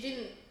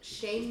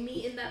shame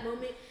me in that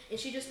moment. And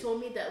she just told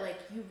me that, like,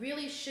 you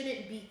really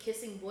shouldn't be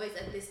kissing boys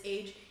at this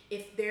age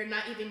if they're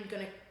not even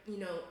gonna, you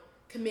know,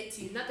 commit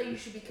to you. Not that you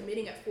should be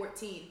committing at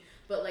 14,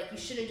 but like, you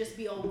shouldn't just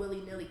be all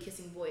willy-nilly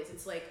kissing boys.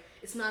 It's like,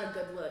 it's not a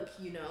good look,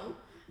 you know?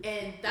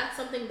 And that's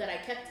something that I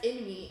kept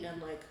in me,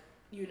 and like,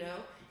 you know,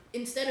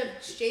 instead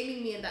of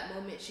shaming me in that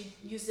moment, she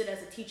used it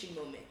as a teaching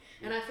moment.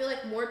 And I feel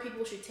like more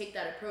people should take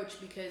that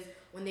approach, because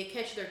when they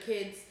catch their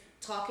kids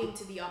talking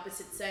to the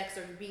opposite sex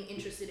or being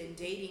interested in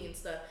dating and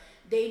stuff,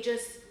 they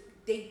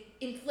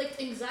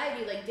inflict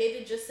anxiety, like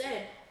David just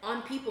said,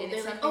 on people. And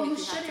they're like, oh, you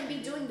shouldn't be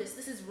doing this.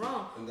 This is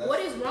wrong. What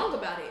is wrong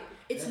about it?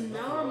 It's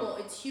normal.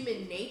 It's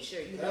human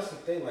nature. You know? That's the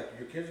thing. Like,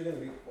 your kids are gonna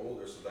be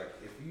older, so like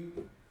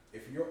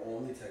if your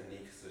only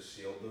technique is to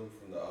shield them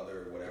from the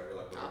other whatever,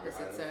 like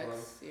opposite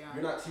sex,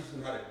 you're not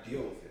teaching them how to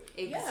deal with it.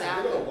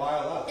 Exactly. They're gonna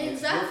wild out.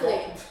 Exactly.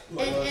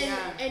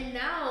 And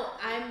now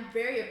I'm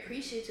very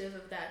appreciative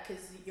of that,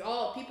 because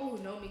people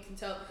who know me can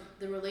tell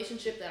the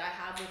relationship that I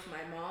have with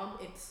my mom.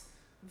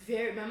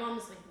 My mom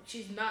is like,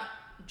 she's not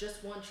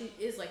just one. She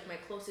is like my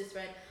closest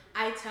friend.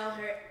 I tell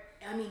her,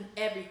 I mean,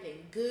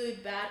 everything,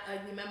 good, bad,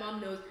 ugly. My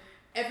mom knows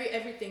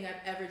everything I've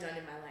ever done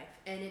in my life,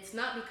 and it's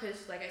not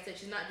because, like I said,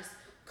 she's not just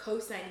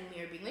co-signing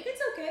me or being like,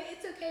 it's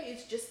okay.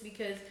 It's just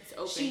because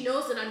she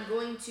knows that I'm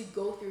going to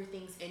go through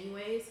things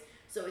anyways.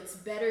 So it's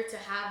better to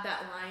have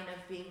that line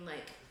of being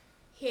like,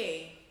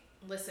 hey,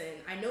 listen,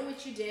 I know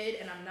what you did,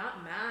 and I'm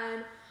not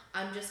mad.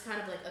 I'm just kind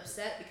of like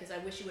upset because I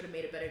wish you would have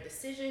made a better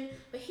decision.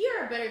 But here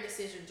are better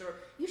decisions, or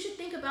you should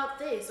think about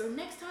this, or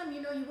next time,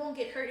 you know, you won't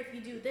get hurt if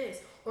you do this.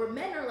 Or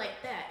men are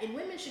like that, and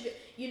women should get,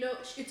 you know,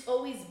 it's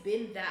always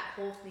been that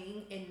whole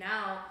thing. And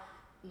now,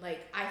 like,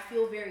 I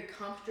feel very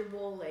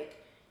comfortable, like,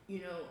 you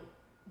know,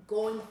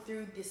 going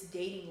through this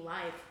dating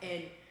life,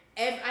 and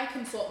I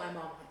consult my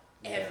mom on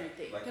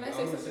everything. Like, can I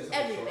say something?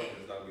 Everything.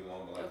 It's not gonna be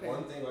long, but like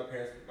one thing my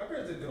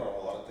parents did good on a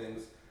lot of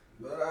things,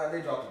 but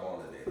they dropped the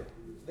ball in the dating.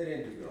 They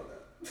didn't do good on that.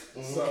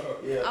 So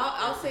yeah,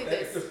 I'll say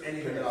this. If there's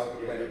anything that I'll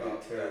complain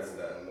about, that's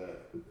that.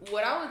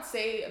 What I would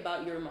say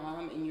about your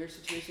mom in your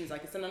situation is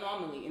like, it's an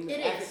anomaly in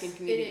the African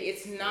community.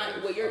 It's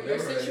not what your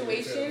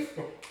situation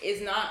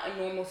is not a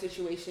normal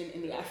situation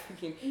in the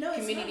African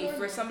community.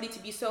 For somebody to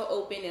be so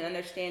open and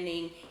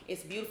understanding,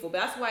 it's beautiful.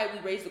 But that's why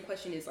we raise the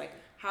question is like,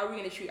 how are we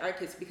going to treat our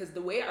kids? Because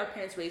the way our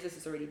parents raised us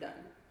is already done.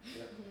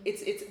 Yeah.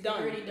 It's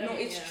done. No,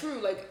 it's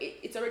true. Like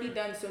it's already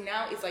done. So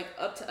now it's like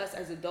up to us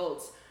as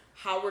adults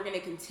how we're going to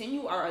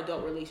continue our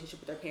adult relationship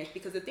with our parents.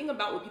 Because the thing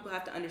about what people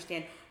have to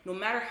understand, no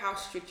matter how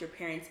strict your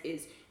parents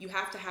is, you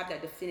have to have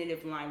that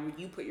definitive line where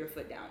you put your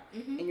foot down.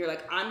 Mm-hmm. And you're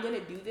like, I'm going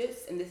to do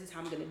this, and this is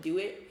how I'm going to do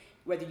it,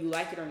 whether you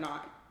like it or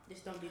not.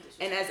 Just don't do this.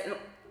 And as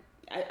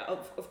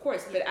of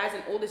course, but as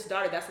an oldest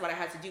daughter, that's what I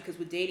had to do, because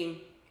with dating,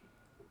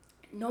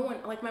 no one,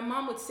 like my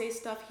mom would say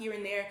stuff here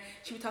and there.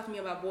 She would talk to me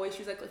about boys. She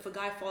was like, if a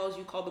guy falls,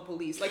 you call the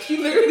police. Like she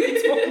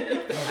literally told me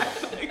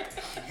that.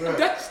 Like,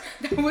 that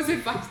was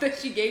advice that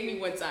she gave me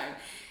one time.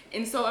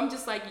 And so I'm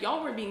just like,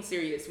 y'all were being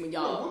serious when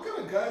y'all. What kind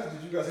of guys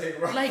did you guys hang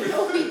around? Like,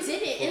 No, we didn't.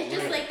 It's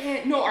just like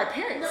no, our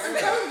parents. No, I'm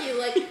telling you,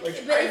 like, but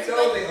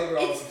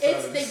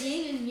it's the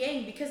yin and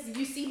yang, because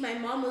you see, my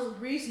mom was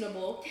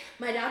reasonable,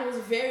 my dad was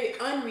very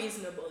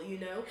unreasonable, you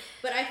know.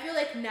 But I feel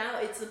like now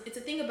it's a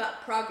thing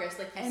about progress,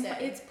 like you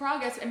said. It's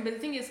progress, but the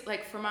thing is,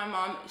 like for my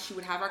mom, she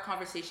would have our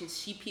conversations.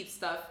 She peeped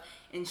stuff,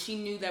 and she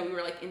knew that we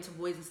were like into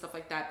boys and stuff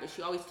like that. But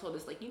she always told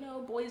us like,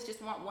 boys just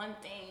want one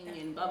thing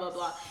and blah blah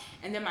blah.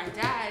 And then my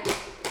dad,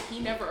 he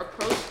never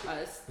approached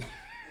us.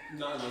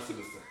 Not unless it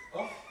was.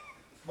 Oh,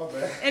 my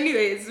bad.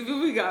 Anyways,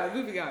 moving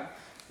on.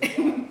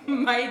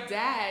 My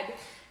dad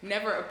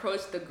never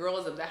approached the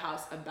girls of the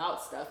house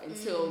about stuff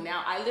until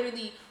now. I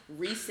literally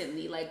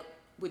recently, like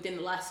within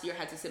the last year,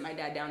 had to sit my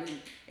dad down and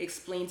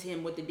explain to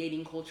him what the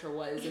dating culture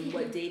was and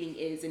what dating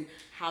is and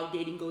how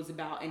dating goes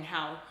about and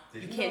how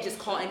you can't just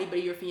call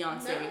anybody your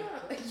fiance. No.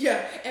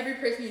 Yeah, every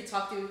person you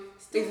talk to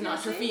is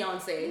not your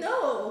fiance.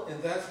 No.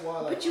 And that's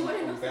why, like, but you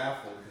I'm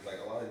baffled because, like,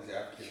 a lot of these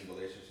African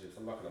relationships,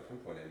 I'm not gonna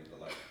pinpoint any,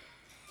 but like.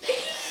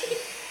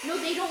 No,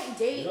 they don't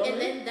date,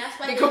 and then that's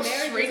why they their go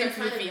straight marriages are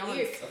into kind of the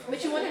weird.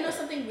 But you want to know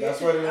something weird?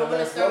 That's why I want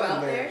to throw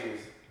out there.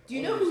 marriages. Do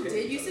you know who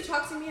used to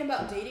talk to me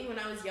about dating when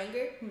I was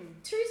younger?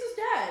 Teresa's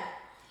dad.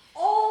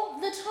 All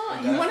the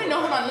time. You want to know?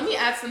 Hold on. Let me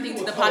add something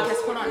to the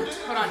podcast. Hold on,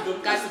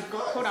 guys.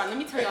 Hold on. Let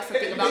me tell y'all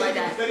something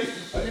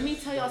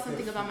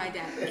about my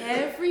dad.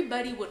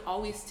 Everybody would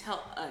always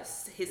tell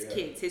us, his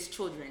kids, his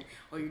children,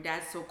 "Oh, your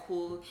dad's so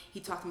cool. He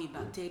talked to me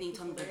about dating.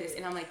 Told me about this."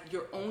 And I'm like,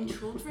 your own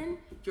children?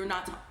 You're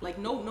not like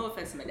no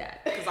offense to my dad,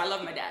 because I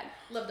love my dad.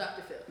 Love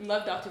Dr. Phil.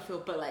 Love Dr.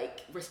 Phil, but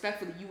like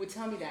respectfully, you would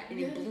tell me that, and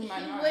it blew my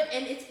mind.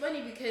 And it's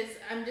funny because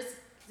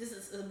this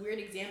is a weird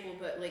example,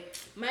 but like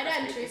my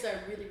dad and Teresa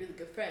are really, really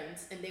good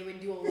friends, and they would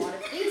do a lot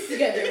of things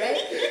together,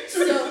 right?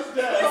 So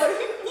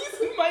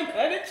my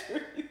dad and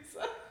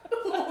Teresa.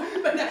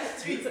 My dad and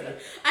Teresa.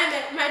 I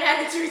meant my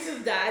dad and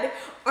Teresa's dad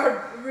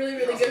are really,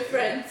 really good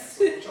friends.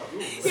 What y'all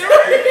doing?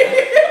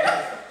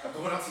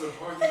 Going out to the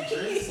party and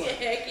drinks?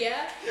 Heck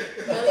yeah.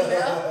 Melly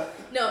Mel.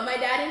 No, my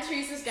dad and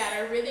Teresa's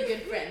dad are really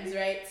good friends,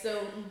 right?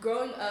 So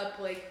growing up,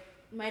 like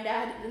my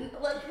dad,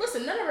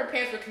 listen, none of our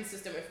parents were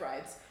consistent with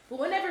rides. But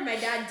whenever my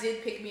dad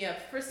did pick me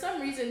up, for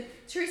some reason,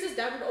 Teresa's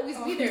dad would always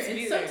be there,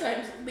 and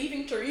sometimes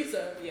leaving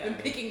Teresa and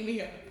picking me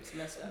up. It's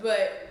messed up.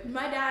 But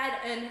my dad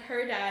and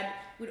her dad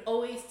would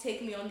always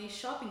take me on these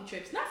shopping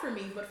trips, not for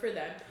me, but for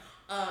them,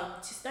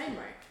 to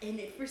Steinmark. And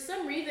for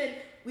some reason,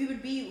 we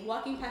would be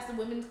walking past the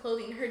women's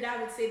clothing, and her dad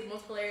would say the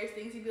most hilarious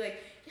things. He'd be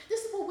like, "Yeah,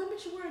 this is what women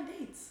should wear on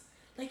dates."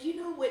 Like, you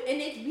know what? And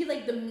it'd be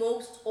like the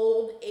most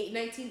old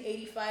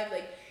 1985,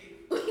 like,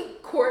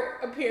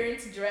 court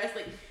appearance dress.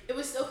 Like, it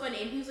was so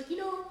funny. And he was like,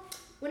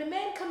 when a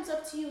man comes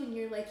up to you and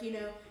you're like,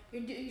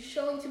 you're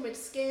showing too much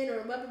skin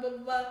or blah, blah, blah,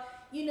 blah, blah,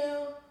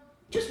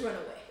 just run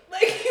away.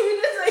 Like, he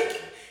was just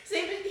like,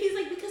 he's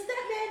like, because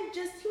that man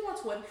he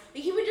wants one.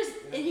 Like, he would just,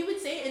 and he would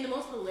say it in the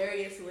most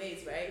hilarious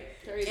ways, right?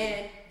 Crazy.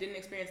 And didn't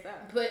experience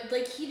that. But,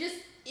 like, her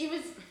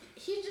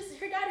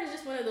dad is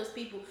just one of those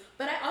people.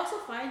 But I also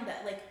find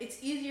that, like, it's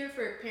easier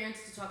for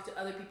parents to talk to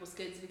other people's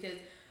kids because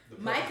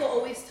Michael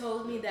always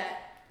told me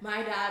that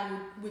my dad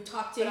would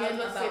talk to him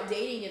about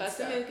dating and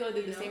stuff. Basilico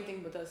did the same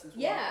thing with us as well.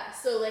 Yeah,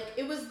 so like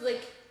it was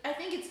like I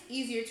think it's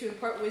easier to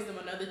impart wisdom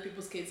on other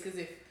people's kids because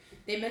if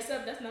they mess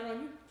up, that's not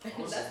on you.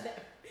 Awesome. That's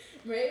them,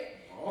 right?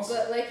 Awesome.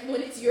 But like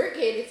when it's your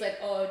kid, it's like,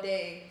 oh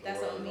dang,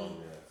 that's on me.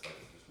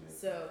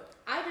 So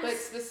But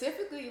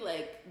specifically,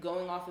 like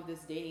going off of this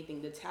dating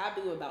thing, the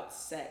taboo about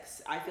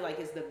sex, I feel like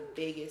is the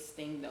biggest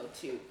thing though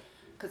too,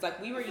 because like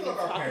we were even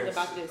talking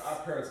about this.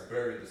 Our parents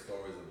buried the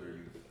stories of their youth.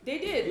 They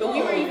did, but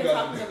we were even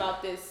talking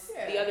about this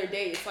the other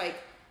day. It's like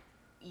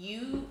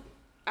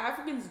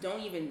Africans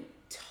don't even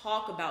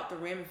talk about the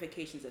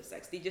ramifications of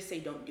sex. They just say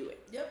don't do it.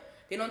 Yep.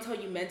 They don't tell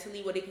you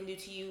mentally what it can do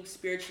to you,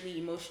 spiritually,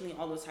 emotionally,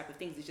 all those type of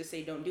things. They just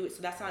say don't do it.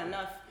 So that's not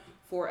enough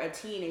for a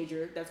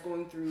teenager that's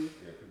going through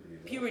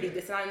puberty.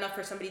 That's not enough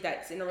for somebody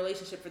that's in a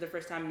relationship for the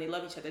first time and they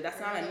love each other. That's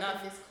not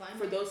enough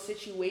for those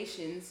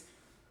situations.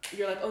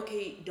 You're like,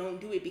 okay,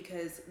 don't do it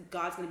because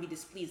God's going to be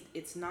displeased.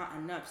 It's not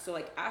enough. So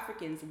like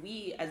Africans,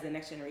 we as the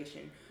next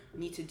generation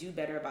need to do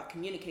better about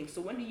communicating. So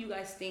when do you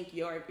guys think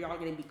y'all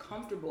going to be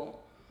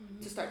comfortable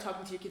to start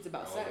talking to your kids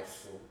about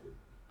sex? School.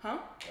 Huh?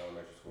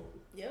 Elementary school.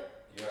 Yep.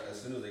 Yeah,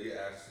 as soon as they get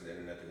access to the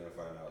internet, they're going to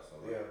find out. So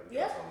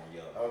Yeah. tell them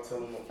young. I'll tell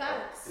them.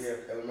 Facts.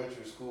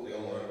 Elementary school.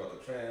 They'll learn about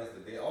the trans, the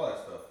gay, all that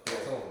stuff. Yeah.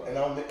 Tell them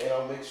about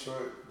I'll make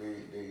sure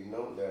they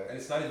know that. And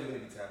it's not even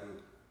going to be taboo.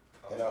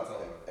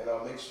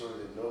 I'll make sure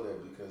they know that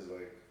because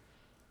like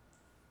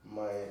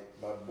my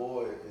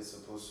boy is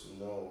supposed to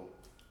know,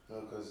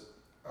 because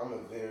I'm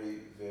a very,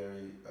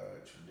 very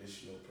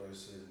traditional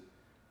person.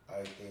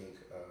 I think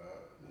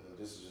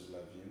this is just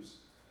my views.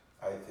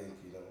 I think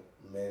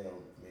men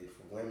are made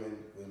for women,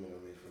 women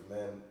are made for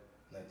men,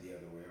 not the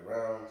other way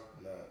around.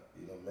 Not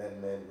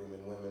men,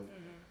 women.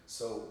 Mm-hmm.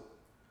 So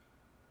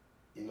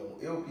you know,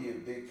 it'll be a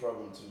big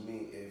problem to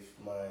me if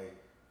my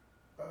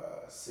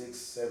 6,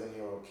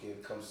 7-year-old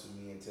kid comes to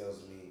me and tells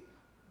me,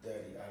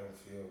 "Daddy, I don't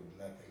feel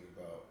nothing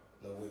about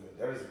no women."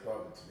 That is a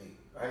problem to me.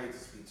 I need to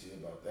speak to you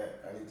about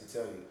that. I need to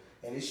tell you.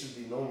 And it should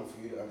be normal for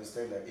you to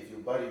understand that if your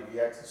body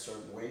reacts a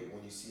certain way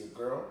when you see a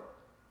girl,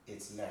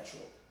 it's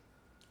natural.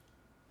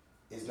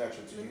 It's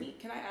natural to you.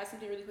 Can I add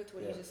something really quick to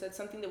what Yeah. you just said?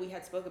 Something that we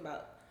had spoke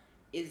about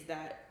is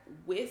that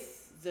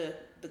with the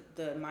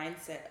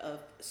mindset of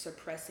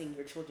suppressing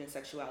your children's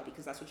sexuality,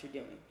 because that's what you're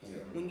doing. Yeah.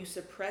 When you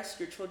suppress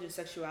your children's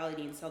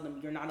sexuality and tell them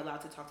you're not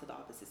allowed to talk to the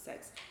opposite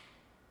sex,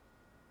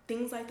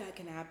 things like that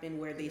can happen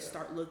where they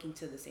start looking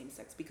to the same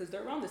sex because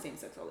they're around the same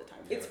sex all the time.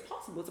 Yeah. It's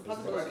possible. It's a I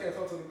possibility. can't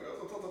talk to the girls.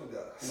 I'll talk to the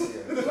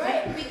guys. Yeah.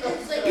 Right,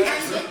 because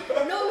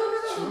like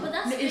no, but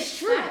that's It's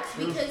big true. facts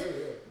because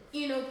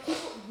you know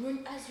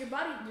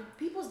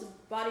people's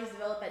bodies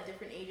develop at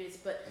different ages.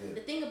 But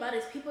the thing about it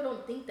is people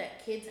don't think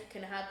that kids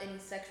can have any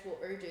sexual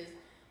urges,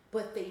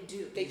 but they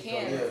do. They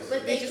can. Yes.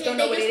 But They they just can't. don't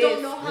know They what just it don't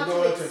is. know how They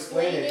don't know to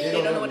explain it. They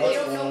don't know They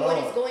don't know what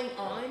on. is going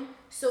on.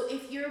 So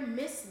if you're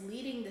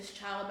misleading this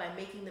child by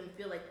making them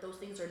feel like those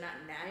things are not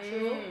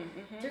natural,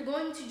 they're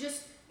going to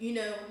just, you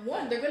know,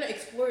 one, they're going to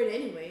explore it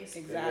anyways.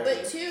 Exactly.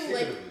 But two,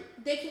 like,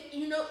 they can,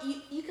 you know,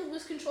 you can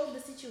lose control of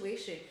the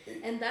situation.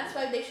 And that's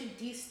why they should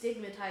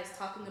destigmatize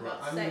talking Bro,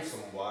 about I knew sex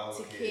some wild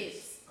to kids.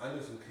 kids. I knew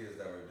some kids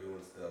that were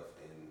doing stuff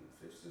in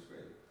 5th, 6th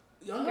grade.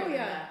 Younger Oh, than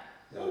yeah.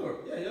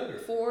 that. Younger.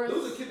 Fourth. There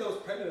was a kid that was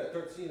pregnant at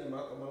 13 in my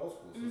old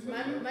school. So it's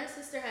like, My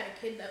sister had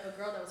a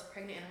girl that was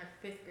pregnant in her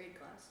 5th grade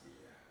class.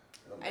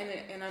 And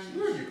Where are I'm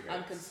your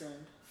parents?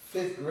 concerned.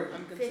 5th grade.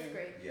 I'm concerned. 5th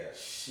grade. Yeah.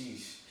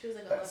 Sheesh. She was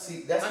like 11.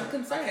 See, that's I'm the, I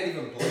concerned. can't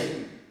even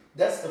blame.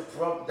 that's the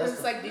problem. That's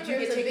It's the, like, did you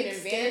There's get a taken big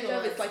advantage scandal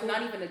of? It's at like school.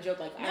 not even a joke.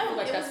 Like I No, feel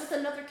like it was that's with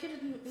another kid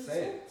in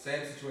Same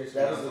school. situation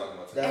That I'm was talking a-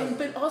 about. that today. was-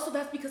 and but also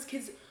that's because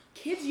kids,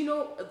 you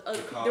know,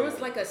 there was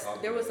like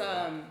there was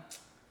a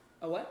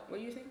what? What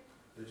do you think?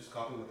 They're just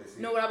copying what they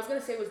see. No, what I was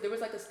gonna say was there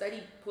was like a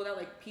study pulled out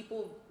like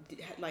people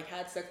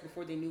had sex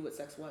before they knew what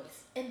sex was.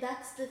 And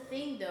that's the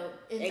thing, though,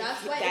 and And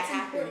that's why that it's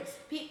important.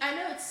 happens. I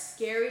know it's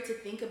scary to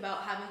think about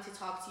having to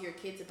talk to your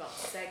kids about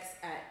sex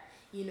at,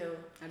 you know,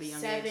 At a young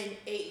 7, age.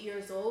 8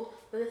 years old.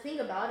 But the thing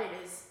about it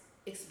is,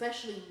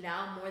 especially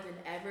now more than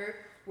ever,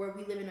 where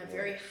we live in a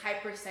very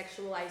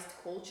hyper-sexualized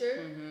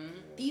culture,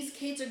 these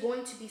kids are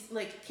going to be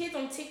like kids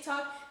on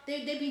TikTok.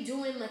 They be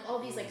doing like all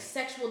these like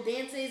sexual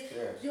dances,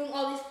 doing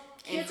all these.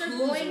 Kids and are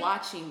who's going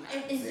watching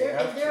that? and They they're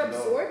have they're to know.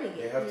 absorbing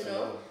They it, have you to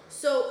know. know.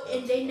 So They have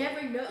and to they know.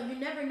 never know. You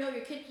never know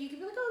your kid. You can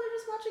be like, oh, they're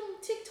just watching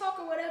TikTok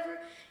or whatever,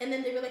 and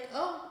then they were like,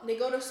 oh, they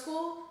go to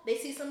school, they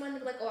see someone,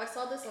 they're like, oh, I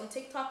saw this on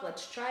TikTok,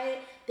 let's try it.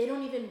 They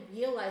don't even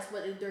realize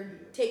what they're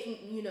taking,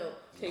 you know,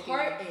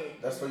 part in.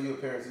 that's why you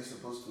parents, you're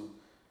supposed to,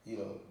 you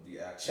know, The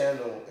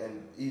channel and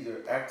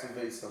either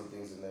activate some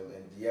things in them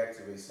and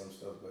deactivate some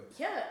stuff. But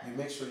Yeah. you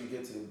make sure you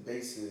get to the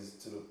basis,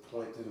 to the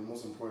point, to the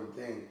most important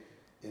thing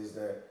is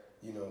that,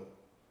 you know,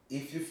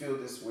 if you feel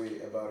this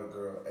way about a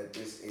girl at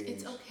this age,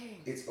 It's okay.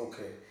 it's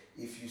okay.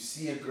 If you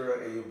see a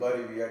girl and your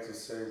body reacts a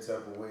certain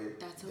type of way,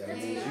 That's that okay.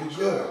 means That's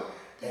you're natural.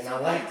 good. And I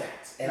like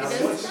that. And It I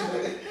doesn't want stop you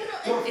it.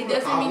 to. It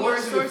doesn't mean you're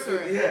a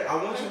sorcerer. Yeah,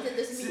 I want you. It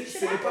doesn't mean you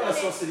should Ce n'est act pas la on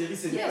it. sorcellerie,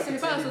 c'est Yeah, pas c'est que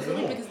pas tu la as des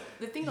sorcellerie, démons. because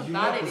the thing You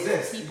about are it is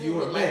possessed. people You are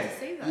would man. like to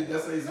say that.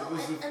 That's how you're No,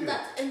 supposed to and feel.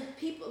 and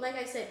people, like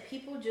I said,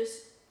 people just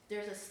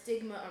there's a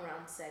stigma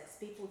around sex.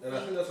 People And I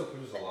think think that's what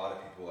pushes a lot of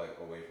people like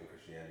away from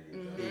Christianity.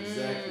 in general.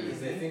 Exactly. Is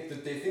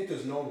they think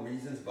there's no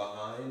reasons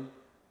behind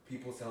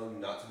people telling you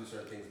not to do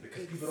certain things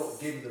because people don't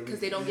give the reasons. Because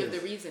they don't give the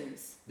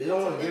reasons. They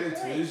don't want to get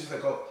That's into a it. good It's just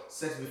like, oh,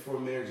 sex before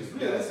marriage is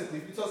bad. Realistically,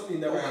 if you tell somebody you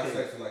never have Okay.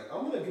 sex, you're like,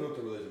 I'm gonna give up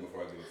the religion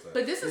before I give up sex.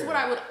 But this is Yeah. what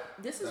I would.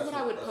 This is That's what I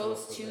what- would that's what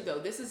pose I'm too, saying. though.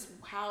 This is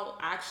how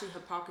actually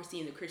hypocrisy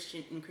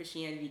in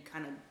Christianity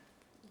kind of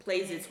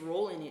plays its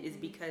role in it. Is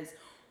because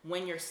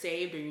when you're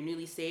saved or you're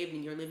newly saved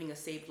and you're living a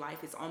saved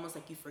life, it's almost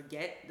like you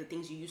forget the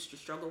things you used to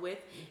struggle with,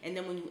 and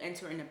then when you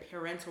enter in a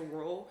parental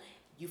role,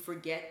 you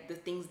forget the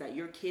things that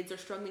your kids are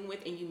struggling with,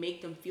 and you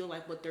make them feel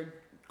like what they're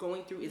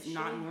going through is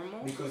not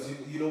normal. Because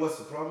you know what's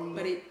the problem?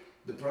 But though? it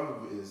The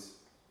problem is,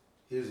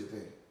 here's the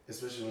thing,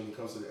 especially when it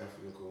comes to the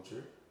African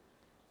culture,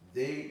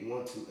 they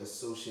want to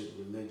associate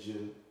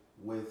religion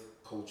with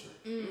culture,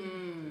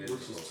 Mm.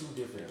 which is two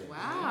different things.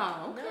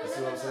 Wow. no, Okay. no, See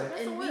no, what I'm no. saying?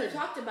 That's a And we word.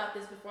 talked about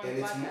this before on And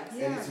the it's, podcast.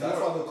 and it's That's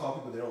more, why they'll call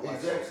people they don't like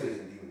Exactly.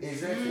 and demons.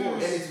 exactly, Mm.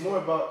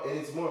 and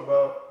it's more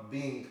about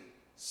being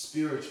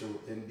spiritual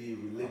than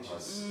being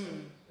religious.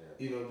 Mm.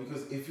 You know,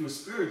 because if you're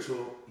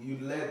spiritual,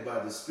 you're led by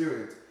the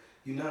Spirit.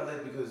 You're not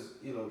led because,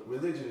 you know,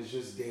 religion is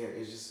just there.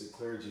 It's just a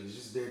clergy. It's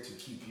just there to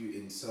keep you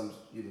in some,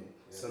 you know,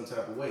 some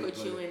type of way. Put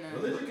But you in a.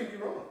 Religion can be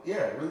wrong.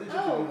 yeah, religion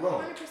Oh, can be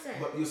wrong. 100%.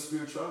 But your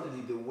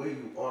spirituality, the way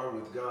you are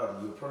with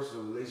God, your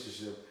personal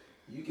relationship,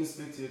 you can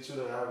speak to your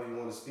children however you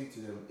want to speak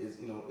to them. It's,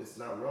 you know, it's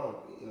not wrong.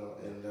 You know,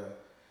 and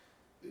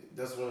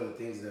that's one of the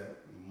things that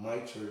my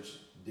church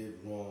did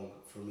wrong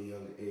from a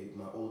young age,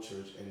 my old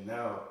church, and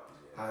now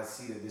I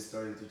see that they're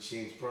starting to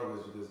change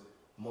progress because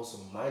most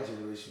of my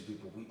generation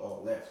people, we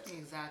all left.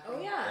 Exactly.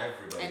 Oh yeah.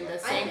 Everybody. And like, the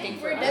same I thing think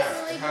for we're us.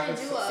 definitely It gonna happens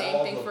do to a. Same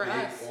all thing the for big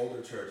us.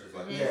 older churches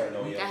like Yeah.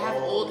 no, I yeah, have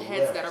all old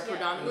heads that are left.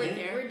 predominantly We're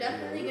there.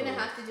 definitely Yeah, gonna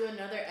we have to do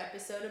another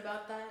episode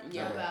about that.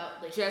 Yeah.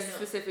 About like Just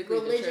specifically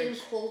the religion,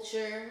 church.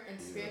 culture, and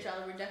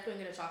spirituality. We're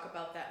definitely gonna talk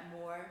about that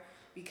more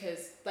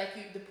because, like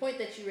the point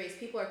that you raised,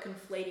 people are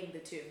conflating the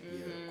two,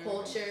 Mm-hmm.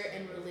 culture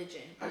and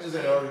religion. I just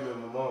had an argument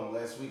with my mom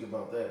last week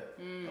about that.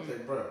 I was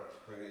like, bro,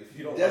 if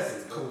you don't that's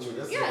like it, culture.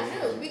 That's Yeah, not no,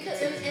 religion.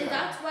 because and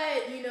that's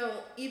why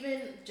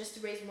even just to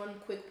raise one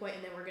quick point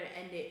and then we're gonna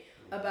end it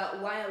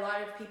about why a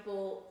lot of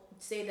people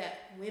say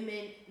that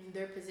women in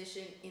their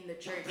position in the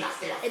church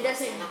it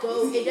doesn't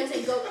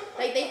go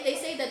like they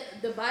say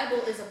that the Bible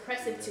is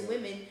oppressive to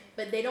women,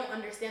 but they don't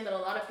understand that a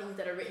lot of things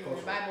that are written in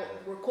the Bible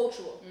were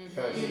cultural.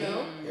 Yes. You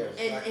know?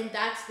 Yes. And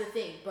that's the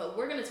thing. But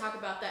we're gonna talk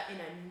about that in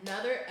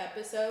another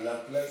episode.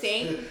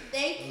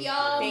 Thank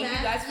y'all, Thank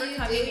you guys for Matthew,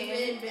 coming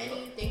David, in.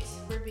 Benny. Thanks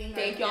for being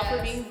Thank our y'all for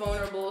guests. being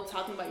vulnerable,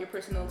 talking about your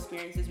personal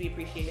experiences. We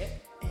appreciate it.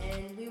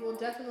 And we will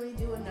definitely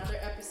do another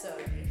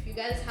episode. If you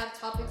guys have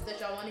topics that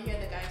y'all want to hear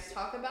the guys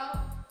talk about,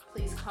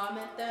 please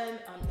comment them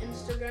on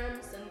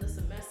Instagram, send us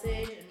a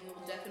message, and we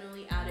will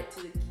definitely add it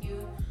to the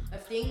queue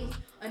of things.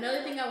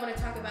 Another thing I want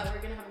to talk about, we're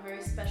going to have a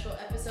very special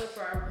episode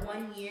for our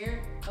 1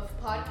 year of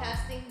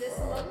podcasting this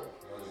month.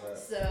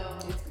 So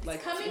It's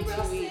like coming in real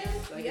 2 soon. weeks. Like,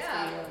 it's coming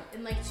Yeah, up.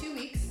 in like 2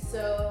 weeks.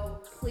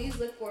 So please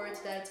look forward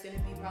to that. It's going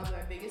to be probably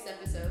our biggest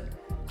episode.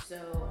 So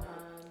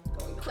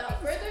without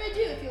further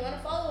ado, if you want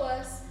to follow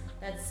us,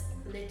 that's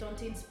Les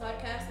Tontines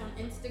Podcast on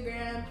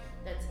Instagram.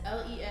 That's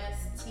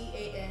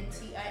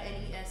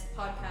LESTANTINES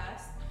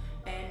Podcast.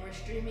 And we're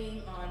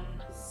streaming on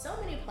so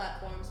many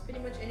platforms, pretty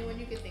much anyone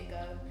you can think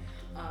of.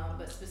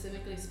 But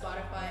specifically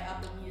Spotify,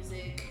 Apple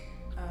Music,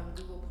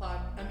 Apple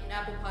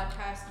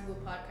Podcasts,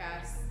 Google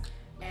Podcasts.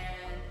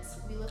 And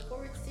we look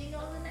forward to seeing you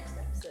all in the next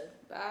episode.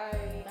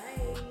 Bye.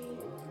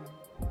 Bye.